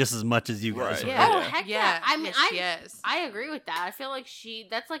just as much as you guys Right. are. Yeah. Oh, heck yeah. I mean, yes, she is. I agree with that. I feel like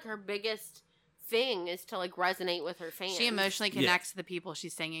that's like her biggest thing is to like resonate with her fans. She emotionally connects to the people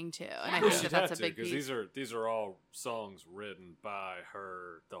she's singing to, and I Well, think She'd that's have a big because piece. these are all songs written by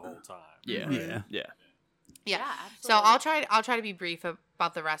her the whole time. Yeah. Yeah. Yeah. Yeah. absolutely. So I'll try to be brief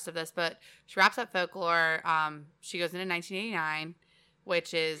about the rest of this, but she wraps up Folklore. She goes into 1989,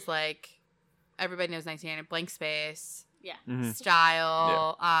 which is like everybody knows 1989. Blank Space, Yeah. Mhm.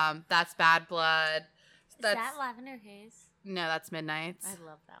 Style. That's Bad Blood. Is That's that Lavender Haze? no, that's Midnight's. I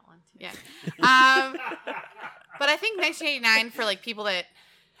love that one too. Yeah. But I think 1989 for like people that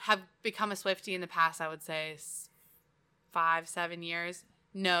have become a Swiftie in the past, I would say is 5-7 years.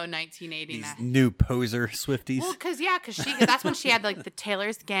 No, 1989. These new poser Swifties. Well, because that's when she had like the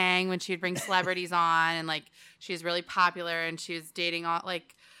Taylor's Gang, when she would bring celebrities on, and like she was really popular, and she was dating all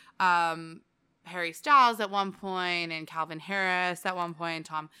like Harry Styles at one point, and Calvin Harris at one point,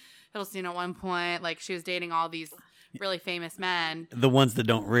 Tom Hiddleston at one point. Like she was dating all these really famous men. The ones that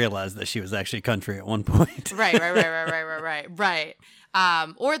don't realize that she was actually country at one point. Right.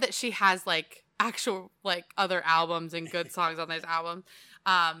 Or that she has like actual like other albums and good songs on those albums.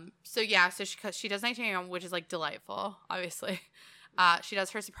 So she does 1981, which is like delightful, obviously. She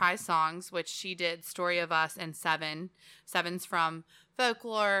does her surprise songs, which she did Story of Us and Seven. Seven's from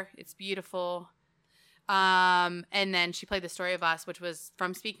Folklore. It's beautiful. And then she played The Story of Us, which was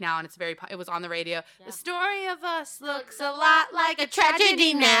from Speak Now, and it was on the radio. Yeah. The story of us looks a lot like a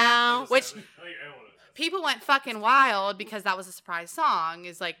tragedy now, which people went fucking wild because that was a surprise song.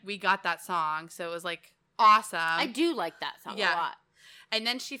 Is like, we got that song. So it was like awesome. I do like that song a lot. And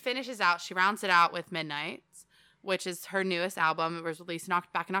then she rounds it out with Midnights, which is her newest album. It was released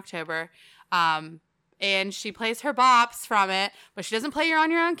back in October. And she plays her bops from it, but she doesn't play You're on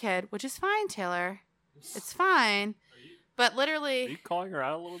Your Own, Kid, which is fine, Taylor. It's fine. But literally... Are you calling her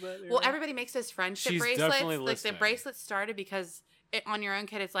out a little bit? Well, everybody makes those friendship bracelets. Definitely like listening. the bracelets started because on Your Own,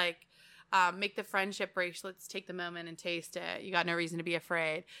 Kid, it's like, make the friendship bracelets, take the moment and taste it. You got no reason to be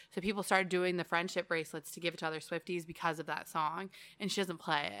afraid. So people started doing the friendship bracelets to give it to other Swifties because of that song, and she doesn't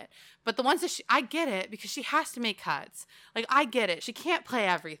play it. But the ones that I get it because she has to make cuts. Like, I get it. She can't play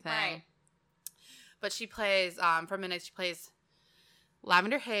everything. Right. But she plays, for Midnight, she plays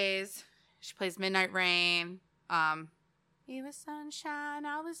Lavender Haze. She plays Midnight Rain. He was sunshine,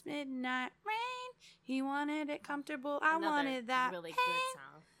 I was midnight rain. He wanted it comfortable, I wanted that really pain. good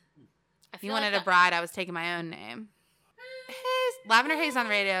song. He wanted a bride, I was taking my own name. Lavender Haze on the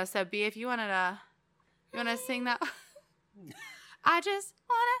radio, so B, if you wanted to sing that. I just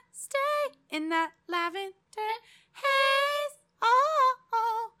wanna stay in that lavender haze.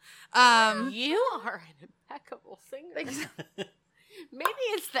 You are an impeccable singer. Maybe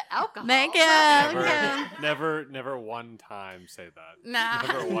it's the alcohol. Thank you. Never one time say that. Nah.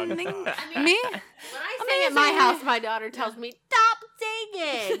 Never one time. Me? When I sing at my house, my daughter tells me, stop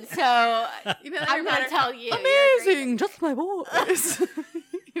singing. So I'm going to tell you. Amazing. Just my voice.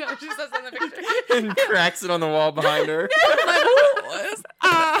 She says on the picture. And cracks it on the wall behind her. My voice.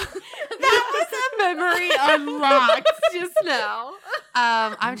 That was a memory unlocked just now.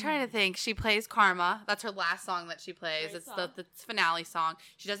 I'm trying to think. She plays Karma. That's her last song that she plays. Great It's song. the finale song.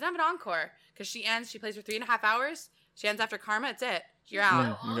 She doesn't have an encore because she plays for 3.5 hours. She ends after Karma. It's it. You're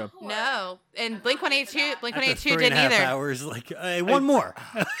out. No. And Blink-182 didn't 3.5 either. hours, like, hey, one more.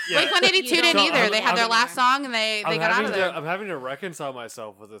 Blink-182 didn't either. They had their last song and they got out of there. I'm having to reconcile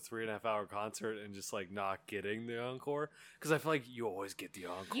myself with a 3.5 hour concert and just like not getting the encore because I feel like you always get the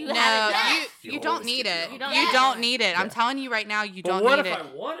encore. You You don't always need get it. the You don't need it. I'm telling you right now, you don't But what need if it.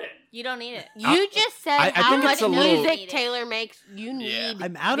 I want it? You don't need it. You just said I how think much it's a little- music Taylor makes. You need.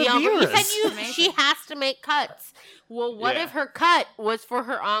 I'm out of the encore. You viewers. said she has to make cuts. Well, what if her cut was for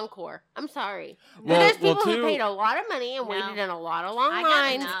her encore? I'm sorry. Well, There's people too- who paid a lot of money and No. waited in a lot of long I got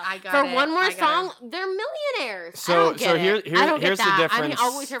lines enough. I got for it. one more I got song. it. They're millionaires. So- I don't get so it. here- I don't here's get the that. difference. I'm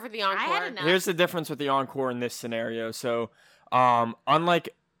always here for the encore. had enough. Here's the difference with the encore in this scenario. So, unlike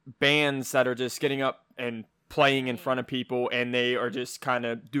bands that are just getting up and playing in front of people and they are just kind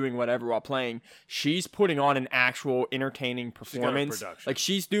of doing whatever while playing, she's putting on an actual entertaining performance. production. Like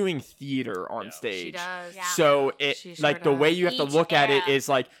she's doing theater on stage. She does. Yeah. So it She sure like the way does. you have to Each look at it era is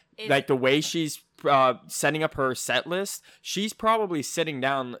like is- the way she's setting up her set list. She's probably sitting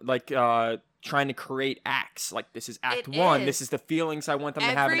down like trying to create acts. Like this is Act It 1. is. This is the feelings I want them to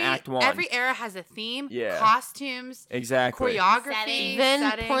have in Act 1. Every era has a theme, Yeah. costumes, Exactly. choreography, Settings. Then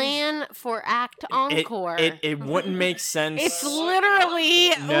settings. plan for act encore. It wouldn't make sense. It's literally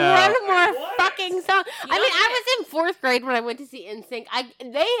No. one more fucking song. I mean, I was in 4th grade when I went to see NSYNC.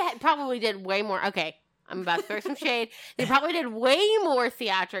 Probably did way more. Okay, I'm about to throw some shade. They probably did way more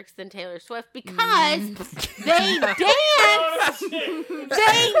theatrics than Taylor Swift because they dance.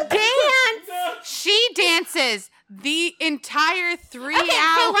 They dance. She dances the entire 3 Okay, so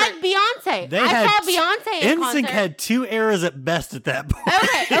hours. like Beyonce. They I had saw Beyonce in concert. NSYNC had 2 eras at best at that point.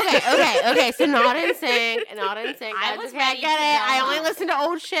 Okay. So not NSYNC. I was I ready get to it. go I only home. listen to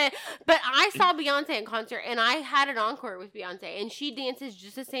old shit. But I saw Beyonce in concert, and I had an encore with Beyonce, and she dances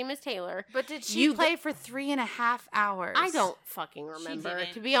just the same as Taylor. But did she You- play for 3.5 hours? I don't fucking remember,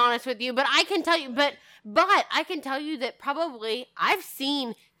 didn't. to be honest with you. But I can tell you, but I can tell you that probably I've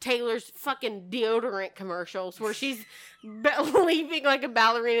seen Taylor's fucking deodorant commercials where she's leaping like a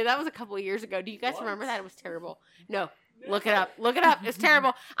ballerina. That was a couple of years ago. Do you guys remember that? It was terrible. No. Look it up. Look it up. It's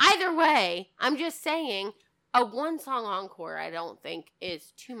terrible. Either way, I'm just saying a one-song encore I don't think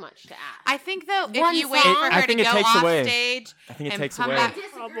is too much to ask. I think, though, One if you wait song? for I her to think it go takes off away. stage I think it and takes come away. back.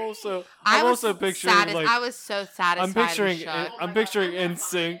 I'm also picturing like I was so satisfied. I'm picturing and shook. I'm picturing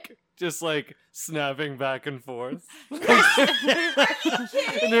NSYNC just like snapping back and forth. And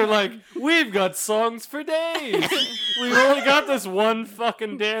they're like, we've got songs for days. We've only got this one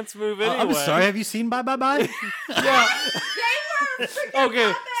fucking dance move anyway. I'm sorry. Have you seen Bye Bye Bye? Yeah.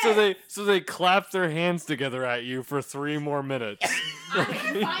 Okay, so they clap their hands together at you for 3 more minutes.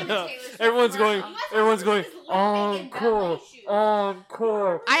 Everyone's going encore.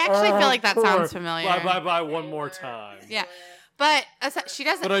 I actually feel like that sounds familiar. Bye, one more time. Yeah. But she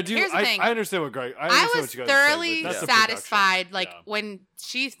doesn't. But I do. Here's the thing. I understand what Greg. I I understand was what you guys are saying, thoroughly but that's the production. satisfied. Like Yeah. when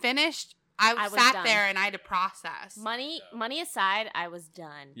she finished, I was sat done. there and I had to process. Money aside, I was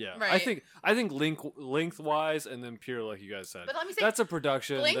done. Yeah, Right. I think lengthwise and then pure, like you guys said. But let me say, that's a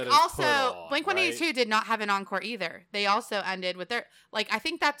production. Blink that is also put on, Blink 182 right? did not have an encore either. They also ended with their I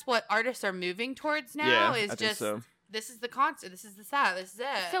think that's what artists are moving towards now Yeah, is I think just so. this is the concert, this is the set, this is it.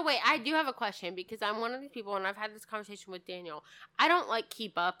 So wait, I do have a question because I'm one of these people, and I've had this conversation with Daniel. I don't like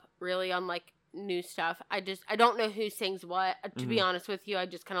keep up really on like new stuff. I don't know who sings what. To be honest with you, I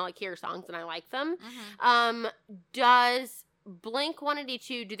just kind of like hear songs and I like them. Does Blink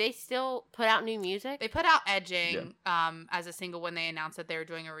 182, do they still put out new music? They put out Edging as a single when they announced that they were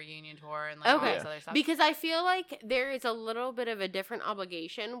doing a reunion tour and like all Okay. this other stuff. Because I feel like there is a little bit of a different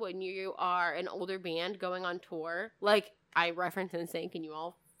obligation when you are an older band going on tour. Like, I referenced NSYNC and you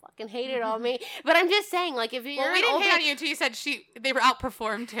all fucking hated on me. But I'm just saying, like, if you're Well, we an didn't older... hate on you until you said they were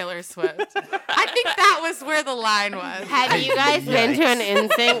outperformed Taylor Swift. I think that was where the line was. Have you guys been to an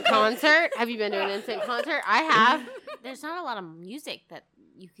NSYNC concert? Have you been to an NSYNC concert? I have. There's not a lot of music that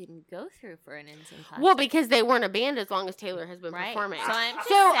you can go through for an NSYNC concert. Well, because they weren't a band as long as Taylor has been Right. performing. So I'm just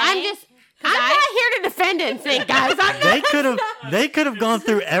I'm saying, just... I'm not here to defend NSYNC, guys. They could have gone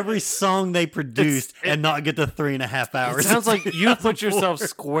through every song they produced and not get the 3.5 hours. It sounds like you put yourself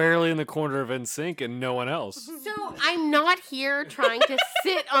squarely in the corner of NSYNC and no one else. So I'm not here trying to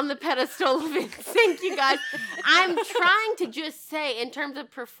sit on the pedestal of NSYNC, you guys. I'm trying to just say, in terms of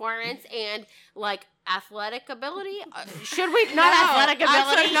performance and like athletic ability, should we not athletic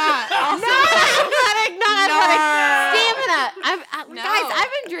ability? Also not. Also not athletic. Stamina. No. Guys, I've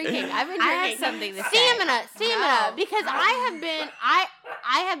been drinking. I have something to say. Stamina, No. because I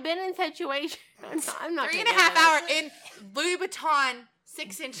have been in situations. I'm not 3.5 hour in Louis Vuitton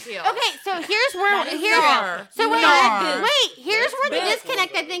 6-inch heels. Okay, so here's where Nar. here's where the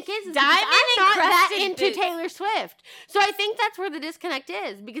disconnect I think is because Diamond I'm not that encrusted into boots. Taylor Swift. So I think that's where the disconnect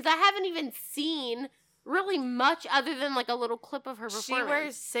is because I haven't even seen really much other than like a little clip of her performance. She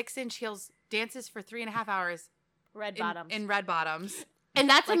wears 6-inch heels, dances for 3.5 hours red bottoms. in red bottoms. and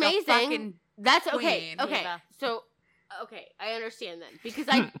that's like a amazing. fucking That's okay. queen. Okay, Diva. so. Okay, I understand then because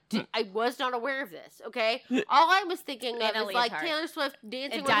I was not aware of this. Okay, all I was thinking of And a is like leotard. Taylor Swift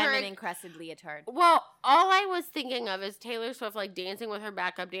dancing a with her. diamond encrusted leotard. Well, all I was thinking of is Taylor Swift like dancing with her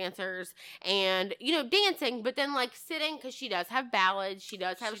backup dancers and, dancing, but then like sitting because she does have ballads. She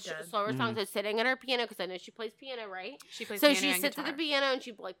does have She does. slower songs. So sitting at her piano because I know she plays piano, right? She plays So piano she and sits at guitar. the piano and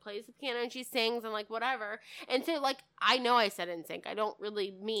she like plays the piano and she sings and like whatever. And so like I know I said NSYNC. I don't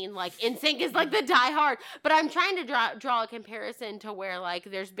really mean like NSYNC is like the die hard, but I'm trying to draw a comparison to where like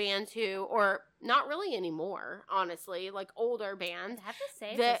there's bands who or not really anymore, honestly, like older bands. I have to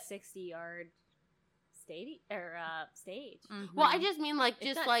say, The- it's a 60-yard stage. Well, I just mean like It's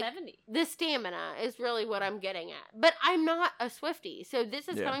just not like 70. the stamina is really what I'm getting at. But I'm not a Swiftie, so this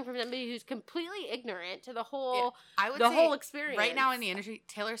is Yeah. coming from somebody who's completely ignorant to the whole I would the say whole experience. right now in the industry,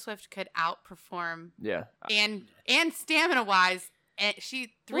 Taylor Swift could outperform Yeah. and stamina wise. And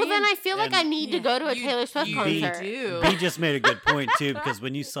Well, then I feel like And- I need to go to a You- Taylor Swift you concert. do. B just made a good point too, because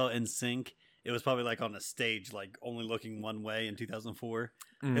when you saw NSYNC, it was probably like on a stage, like only looking one way in 2004.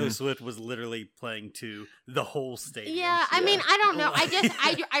 Taylor Swift was literally playing to the whole stadium. Yeah, I mean, I don't know.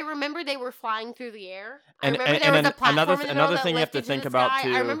 I remember they were flying through the air. I And- remember and- there was and a platform another- in the middle another that thing you have to lifted think the about, sky.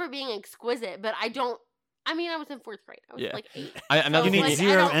 too- I remember being exquisite, but I don't. I mean, I was in 4th grade. I was Yeah. like 8. Another You thing need like, I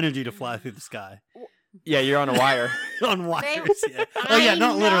zero don't- energy to fly through the sky yeah, you're on a wire. on wires. Yeah. Oh yeah, I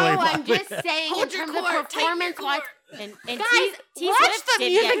not literally. know, I'm flying. just saying Hold in your terms cord, of performance wise. And Guys, T watch Swift the did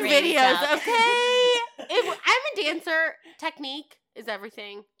music get ratings videos, up. okay? I'm a dancer. Technique is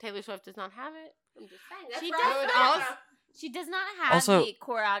everything. Taylor Swift does not have it. I'm just saying. That's She right. does not. She does not have Also- the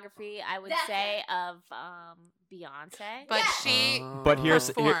choreography, I would That's say, of Beyonce. but she But here's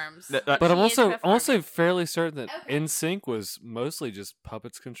performs. But I'm She is also fairly certain that Okay. NSYNC was mostly just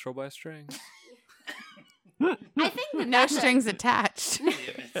puppets controlled by strings. I think that No that's strings attached.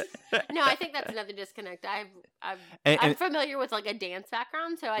 No, I think that's another disconnect. I'm And- familiar with like a dance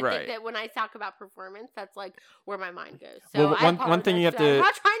background, so I Right. think that when I talk about performance, that's like where my mind goes. So Well, one thing you have I'm to-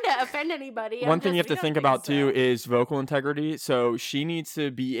 not trying to offend anybody. One thing you have to I don't think about so. too is vocal integrity. So she needs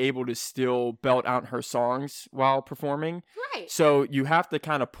to be able to still belt out her songs while performing. Right. So you have to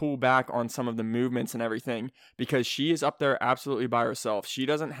kind of pull back on some of the movements and everything because she is up there absolutely by herself. She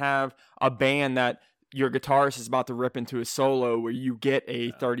doesn't have a band that your guitarist is about to rip into a solo where you get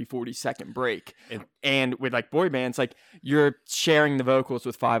a 30-40 second break. And with like boy bands, like you're sharing the vocals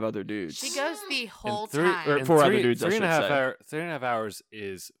with 5 other dudes. She goes the whole three- time. Or and 4 other three- dudes, I three and a should half say. hour, 3.5 hours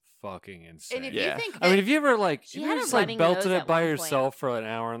is fucking insane. And if Yeah. you think I mean, have you ever like She you had ever a just like running belted nose it at by one point. yourself for an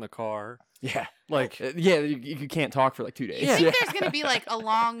hour in the car? Yeah. Like Yeah, you can't talk for like 2 days. you think there's going to be like a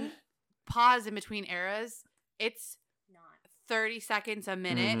long pause in between eras, it's 30 seconds a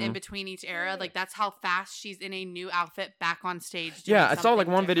minute in between each era. Like that's how fast she's in a new outfit back on stage. doing Yeah, I saw like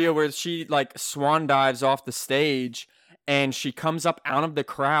something one video different. where she like swan dives off the stage and she comes up out of the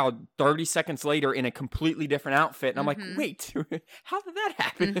crowd 30 seconds later in a completely different outfit. And I'm like, wait, how did that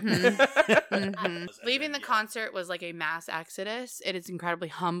happen? Mhm. Leaving the concert was like a mass exodus. It is incredibly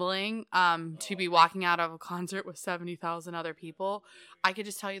humbling to be walking out of a concert with 70,000 other people. I could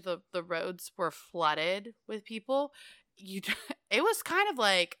just tell you the roads were flooded with people. It was kind of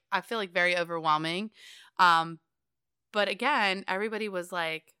like, I feel like very overwhelming. But again, everybody was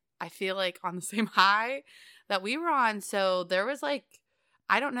like, I feel like on the same high that we were on. So there was like,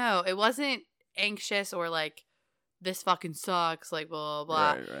 I don't know. It wasn't anxious or like, this fucking sucks, like blah,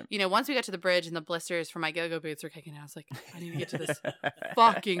 blah, blah. Right. You know, once we got to the bridge and the blisters from my go-go boots were kicking out, I was like, I need to get to this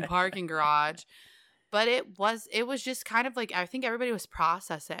fucking parking garage. But it was just kind of like, I think everybody was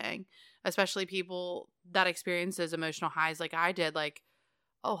processing, especially people that experience those emotional highs like I did. Like,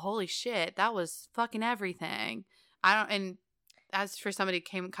 oh, holy shit, that was fucking everything. And as for somebody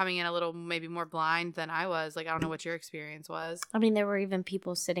coming in a little maybe more blind than I was, like, I don't know what your experience was. I mean, there were even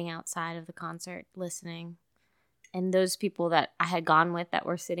people sitting outside of the concert listening. And those people that I had gone with that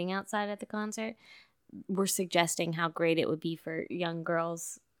were sitting outside at the concert were suggesting how great it would be for young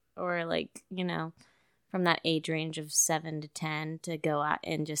girls or like, you know, from that age range of 7 to 10 to go out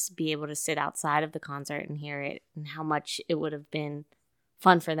and just be able to sit outside of the concert and hear it and how much it would have been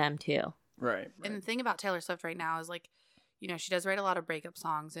fun for them too. Right. And the thing about Taylor Swift right now is like, you know, she does write a lot of breakup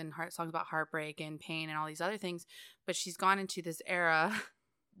songs and songs about heartbreak and pain and all these other things. But she's gone into this era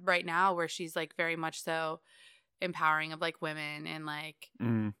right now where she's like very much so empowering of like women and like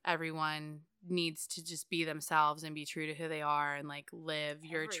everyone needs to just be themselves and be true to who they are and like live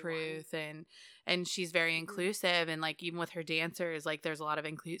your truth and she's very inclusive and like even with her dancers like there's a lot of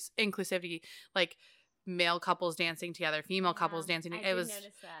inclusivity like male couples dancing together, female couples dancing.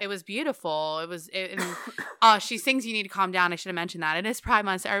 It was beautiful. She sings "You Need to Calm Down." I should have mentioned that. It is Pride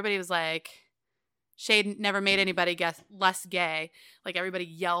Month, so everybody was like, Shade never made anybody less gay. Like everybody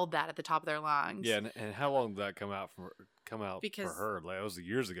yelled that at the top of their lungs. yeah, and how long did that come out for her? Like it was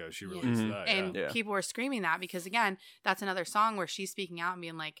years ago. She released that, and people were screaming that because again, that's another song where she's speaking out and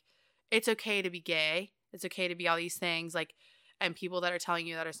being like, "It's okay to be gay. It's okay to be all these things." Like, and people that are telling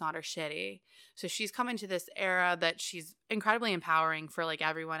you that it's not are shitty. So she's come into this era that she's incredibly empowering for like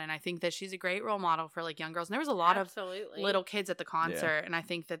everyone, and I think that she's a great role model for like young girls. And there was a lot of little kids at the concert, and I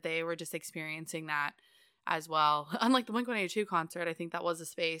think that they were just experiencing that as well. Unlike the Blink-182 concert, I think that was a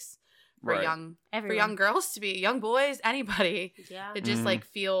space for young girls to be, young boys, anybody to just like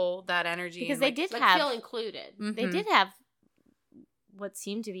feel that energy because and, they like, did Like, have feel included. they did have what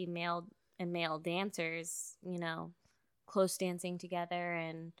seemed to be male dancers, you know, close dancing together.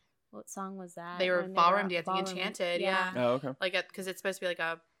 And what song was that? they were When ballroom dancing, ballroom- Enchanted, yeah. Oh, okay. like because it's supposed to be like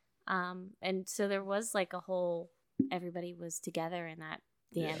a And so there was like a whole, everybody was together in that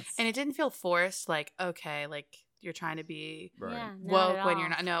dance. and it didn't feel forced. Like okay, like you're trying to be Right. Yeah, not woke at when all. you're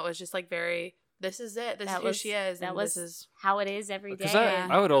not. No, it was just like very. This is it. This That is was- who she is. That and was this is how it is every day. Because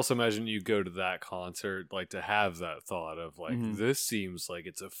I would also imagine you go to that concert like to have that thought of like this seems like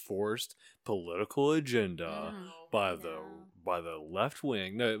it's a forced political agenda by the left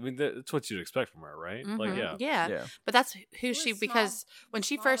wing. No, I mean that's what you'd expect from her, right? Like yeah. But that's who she because when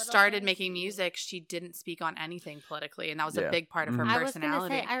she first started making music, she didn't speak on anything politically, and that was a big part of her I was gonna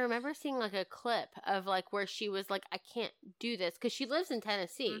personality. say, I remember seeing like a clip of like where she was like, I can't do this because she lives in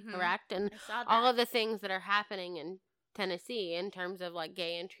Tennessee, correct? And all of the things that are happening in Tennessee in terms of like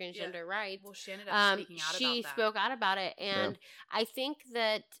gay and transgender rights. Well, she ended up speaking out she about that. spoke out about it, and I think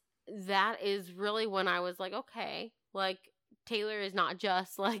that is really when I was like, okay, like Taylor is not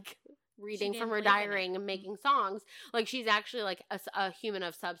just like reading from her didn't believe in diary and making songs. Like, she's actually like a human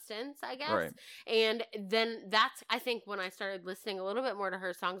of substance, I guess. Right. And then that's, I think, when I started listening a little bit more to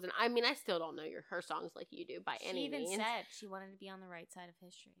her songs. And I mean, I still don't know her songs like you do by any means. She even said she wanted to be on the right side of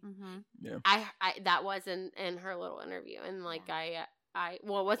history. Mm-hmm. Yeah. I that was in her little interview, and like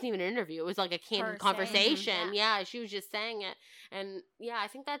well, it wasn't even an interview. It was like a candid conversation. Yeah, she was just saying it. And yeah, I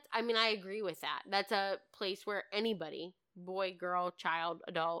think that's, I mean, I agree with that. That's a place where anybody, boy, girl, child,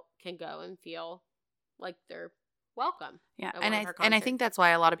 adult, can go and feel like they're welcome. Yeah, at and one of her I think concerts. that's why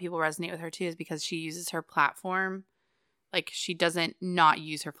a lot of people resonate with her too, is because she uses her platform. Like, she doesn't not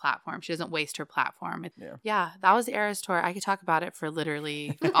use her platform. She doesn't waste her platform. Yeah, that was the Eras tour. I could talk about it for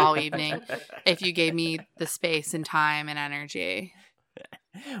literally all evening if you gave me the space and time and energy.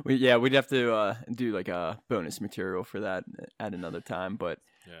 We'd have to do like a bonus material for that at another time. But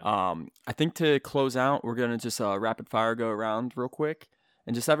I think to close out, we're gonna just rapid fire go around real quick,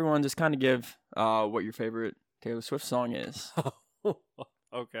 and just everyone just kind of give what your favorite Taylor Swift song is.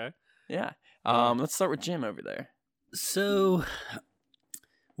 Okay. Yeah. Let's start with Jim over there. So,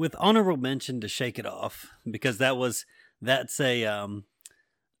 with honorable mention to Shake It Off, because that's a,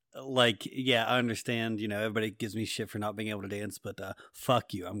 like, yeah, I understand, everybody gives me shit for not being able to dance, but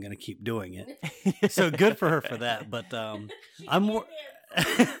fuck you, I'm going to keep doing it. So good for her for that, but I'm more,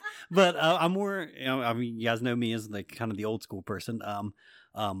 I'm more, I mean, you guys know me as like kind of the old school person.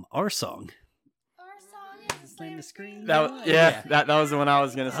 Our song. Slam the screen. That was the one I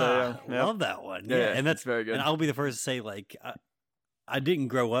was gonna say. Love that one. Yeah, and that's very good. And I'll be the first to say, like, I didn't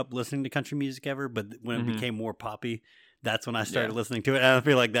grow up listening to country music ever, but when it became more poppy, that's when I started listening to it. And I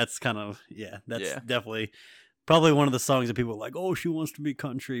feel like that's kind of definitely probably one of the songs that people are like, oh, she wants to be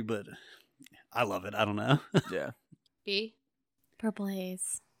country, but I love it. I don't know. Yeah. B. Purple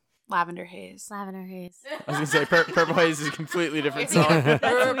Haze. Lavender Haze. Lavender Haze. I was gonna say Purple Haze is a completely different song.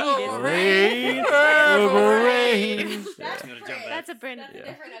 Purple Rain, Purple Rain. That's a Brent. That's a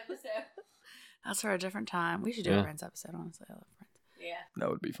different episode. That's for a different time. We should do a Prince episode, honestly. I love Prince. Yeah. That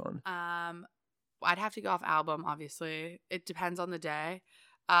would be fun. I'd have to go off album, obviously. It depends on the day.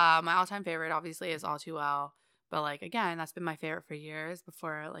 My all-time favorite, obviously, is All Too Well. But, like, again, that's been my favorite for years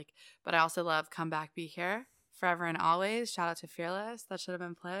before, like, but I also love Come Back, Be Here. Forever and Always. Shout out to Fearless. That should have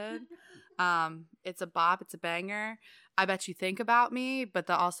been played. It's a bop. It's a banger. I Bet You Think About Me, but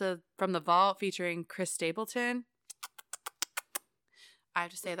also From the Vault featuring Chris Stapleton. I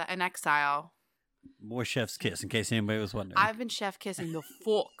have to say that. In Exile. More Chef's Kiss, in case anybody was wondering. I've been chef kissing the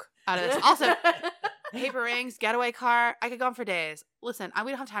fuck out of this. Also, Paper Rings, Getaway Car. I could go on for days. Listen,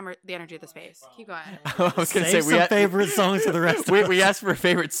 we don't have time or the energy of the space. Keep going. I was gonna Save say some favorite songs for the rest of us. we asked for a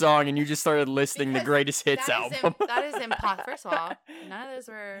favorite song, and you just started listing the greatest hits album. That is impossible. First of all, none of those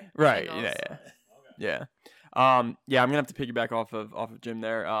were Right. singles. Yeah. I'm gonna have to piggyback off of Jim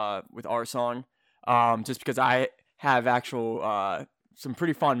there with our song, just because I have actual some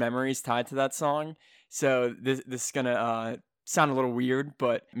pretty fond memories tied to that song. So this is gonna sound a little weird,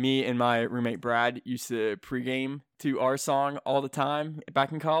 but me and my roommate Brad used to pregame to our song all the time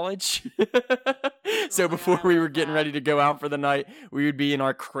back in college. So before we were getting ready to go out for the night, we would be in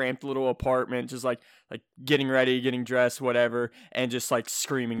our cramped little apartment, just like getting ready, getting dressed, whatever, and just like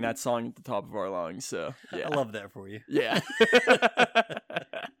screaming that song at the top of our lungs. So yeah. I love that for you. Yeah.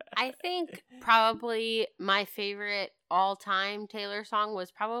 I think probably my favorite all-time Taylor song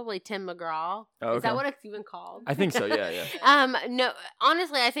was probably Tim McGraw. Oh, Is that okay. what it's even called? I think so. Yeah. No,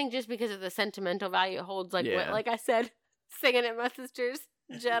 honestly, I think just because of the sentimental value it holds, like Yeah. like I said, singing at my sister's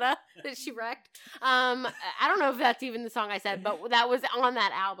Jetta that she wrecked. I don't know if that's even the song I said, but that was on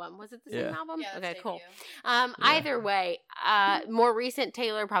that album. Was it the same Yeah. album? Yeah, okay, that's cool. Debut. Either way, more recent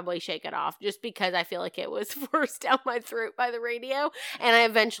Taylor, probably Shake It Off, just because I feel like it was forced down my throat by the radio, and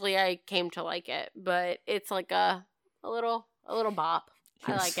I came to like it. But it's like a little bop.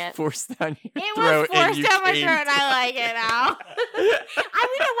 I like it. Forced down your It throat. was and forced you down my came throat, and to- I like it now. I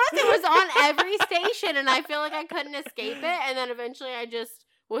mean, it was on every station, and I feel like I couldn't escape it. And then eventually, I just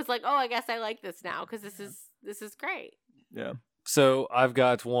was like, "Oh, I guess I like this now because this is great." Yeah. So I've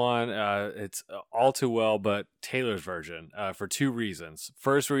got one. It's All Too Well, but Taylor's version for two reasons.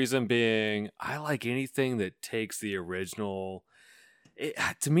 First reason being, I like anything that takes the original.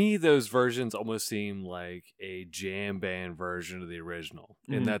 To me, those versions almost seem like a jam band version of the original,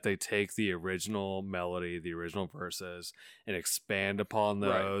 in Mhm. that they take the original melody, the original verses, and expand upon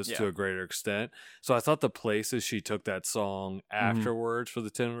Right, those yeah. to a greater extent. So I thought the places she took that song afterwards for the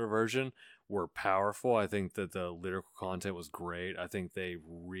Taylor version were powerful. I think that the lyrical content was great. I think they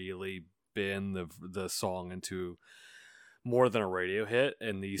really bend the song into more than a radio hit.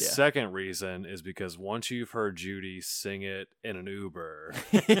 And the second reason is because once you've heard Judy sing it in an Uber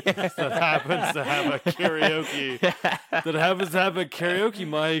that happens to have a karaoke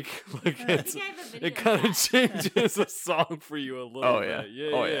mic, like it kind of changes a song for you a little bit.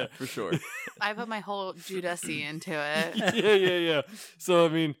 Yeah, for sure. I put my whole Judas-y into it. yeah. So I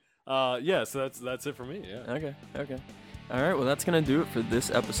mean, so that's it for me. Yeah. Okay. All right, well, that's going to do it for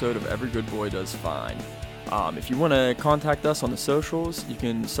this episode of Every Good Boy Does Fine. If you want to contact us on the socials, you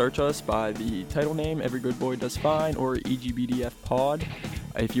can search us by the title name, Every Good Boy Does Fine, or EGBDF Pod.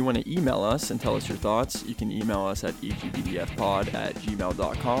 If you want to email us and tell us your thoughts, you can email us at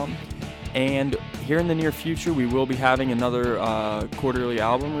egbdfpod@gmail.com. And here in the near future, we will be having another quarterly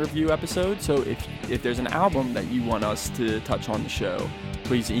album review episode. So if there's an album that you want us to touch on the show,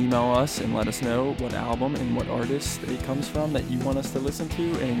 please email us and let us know what album and what artist it comes from that you want us to listen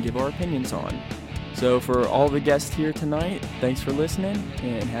to and give our opinions on. So for all the guests here tonight, thanks for listening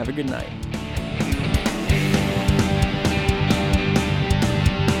and have a good night.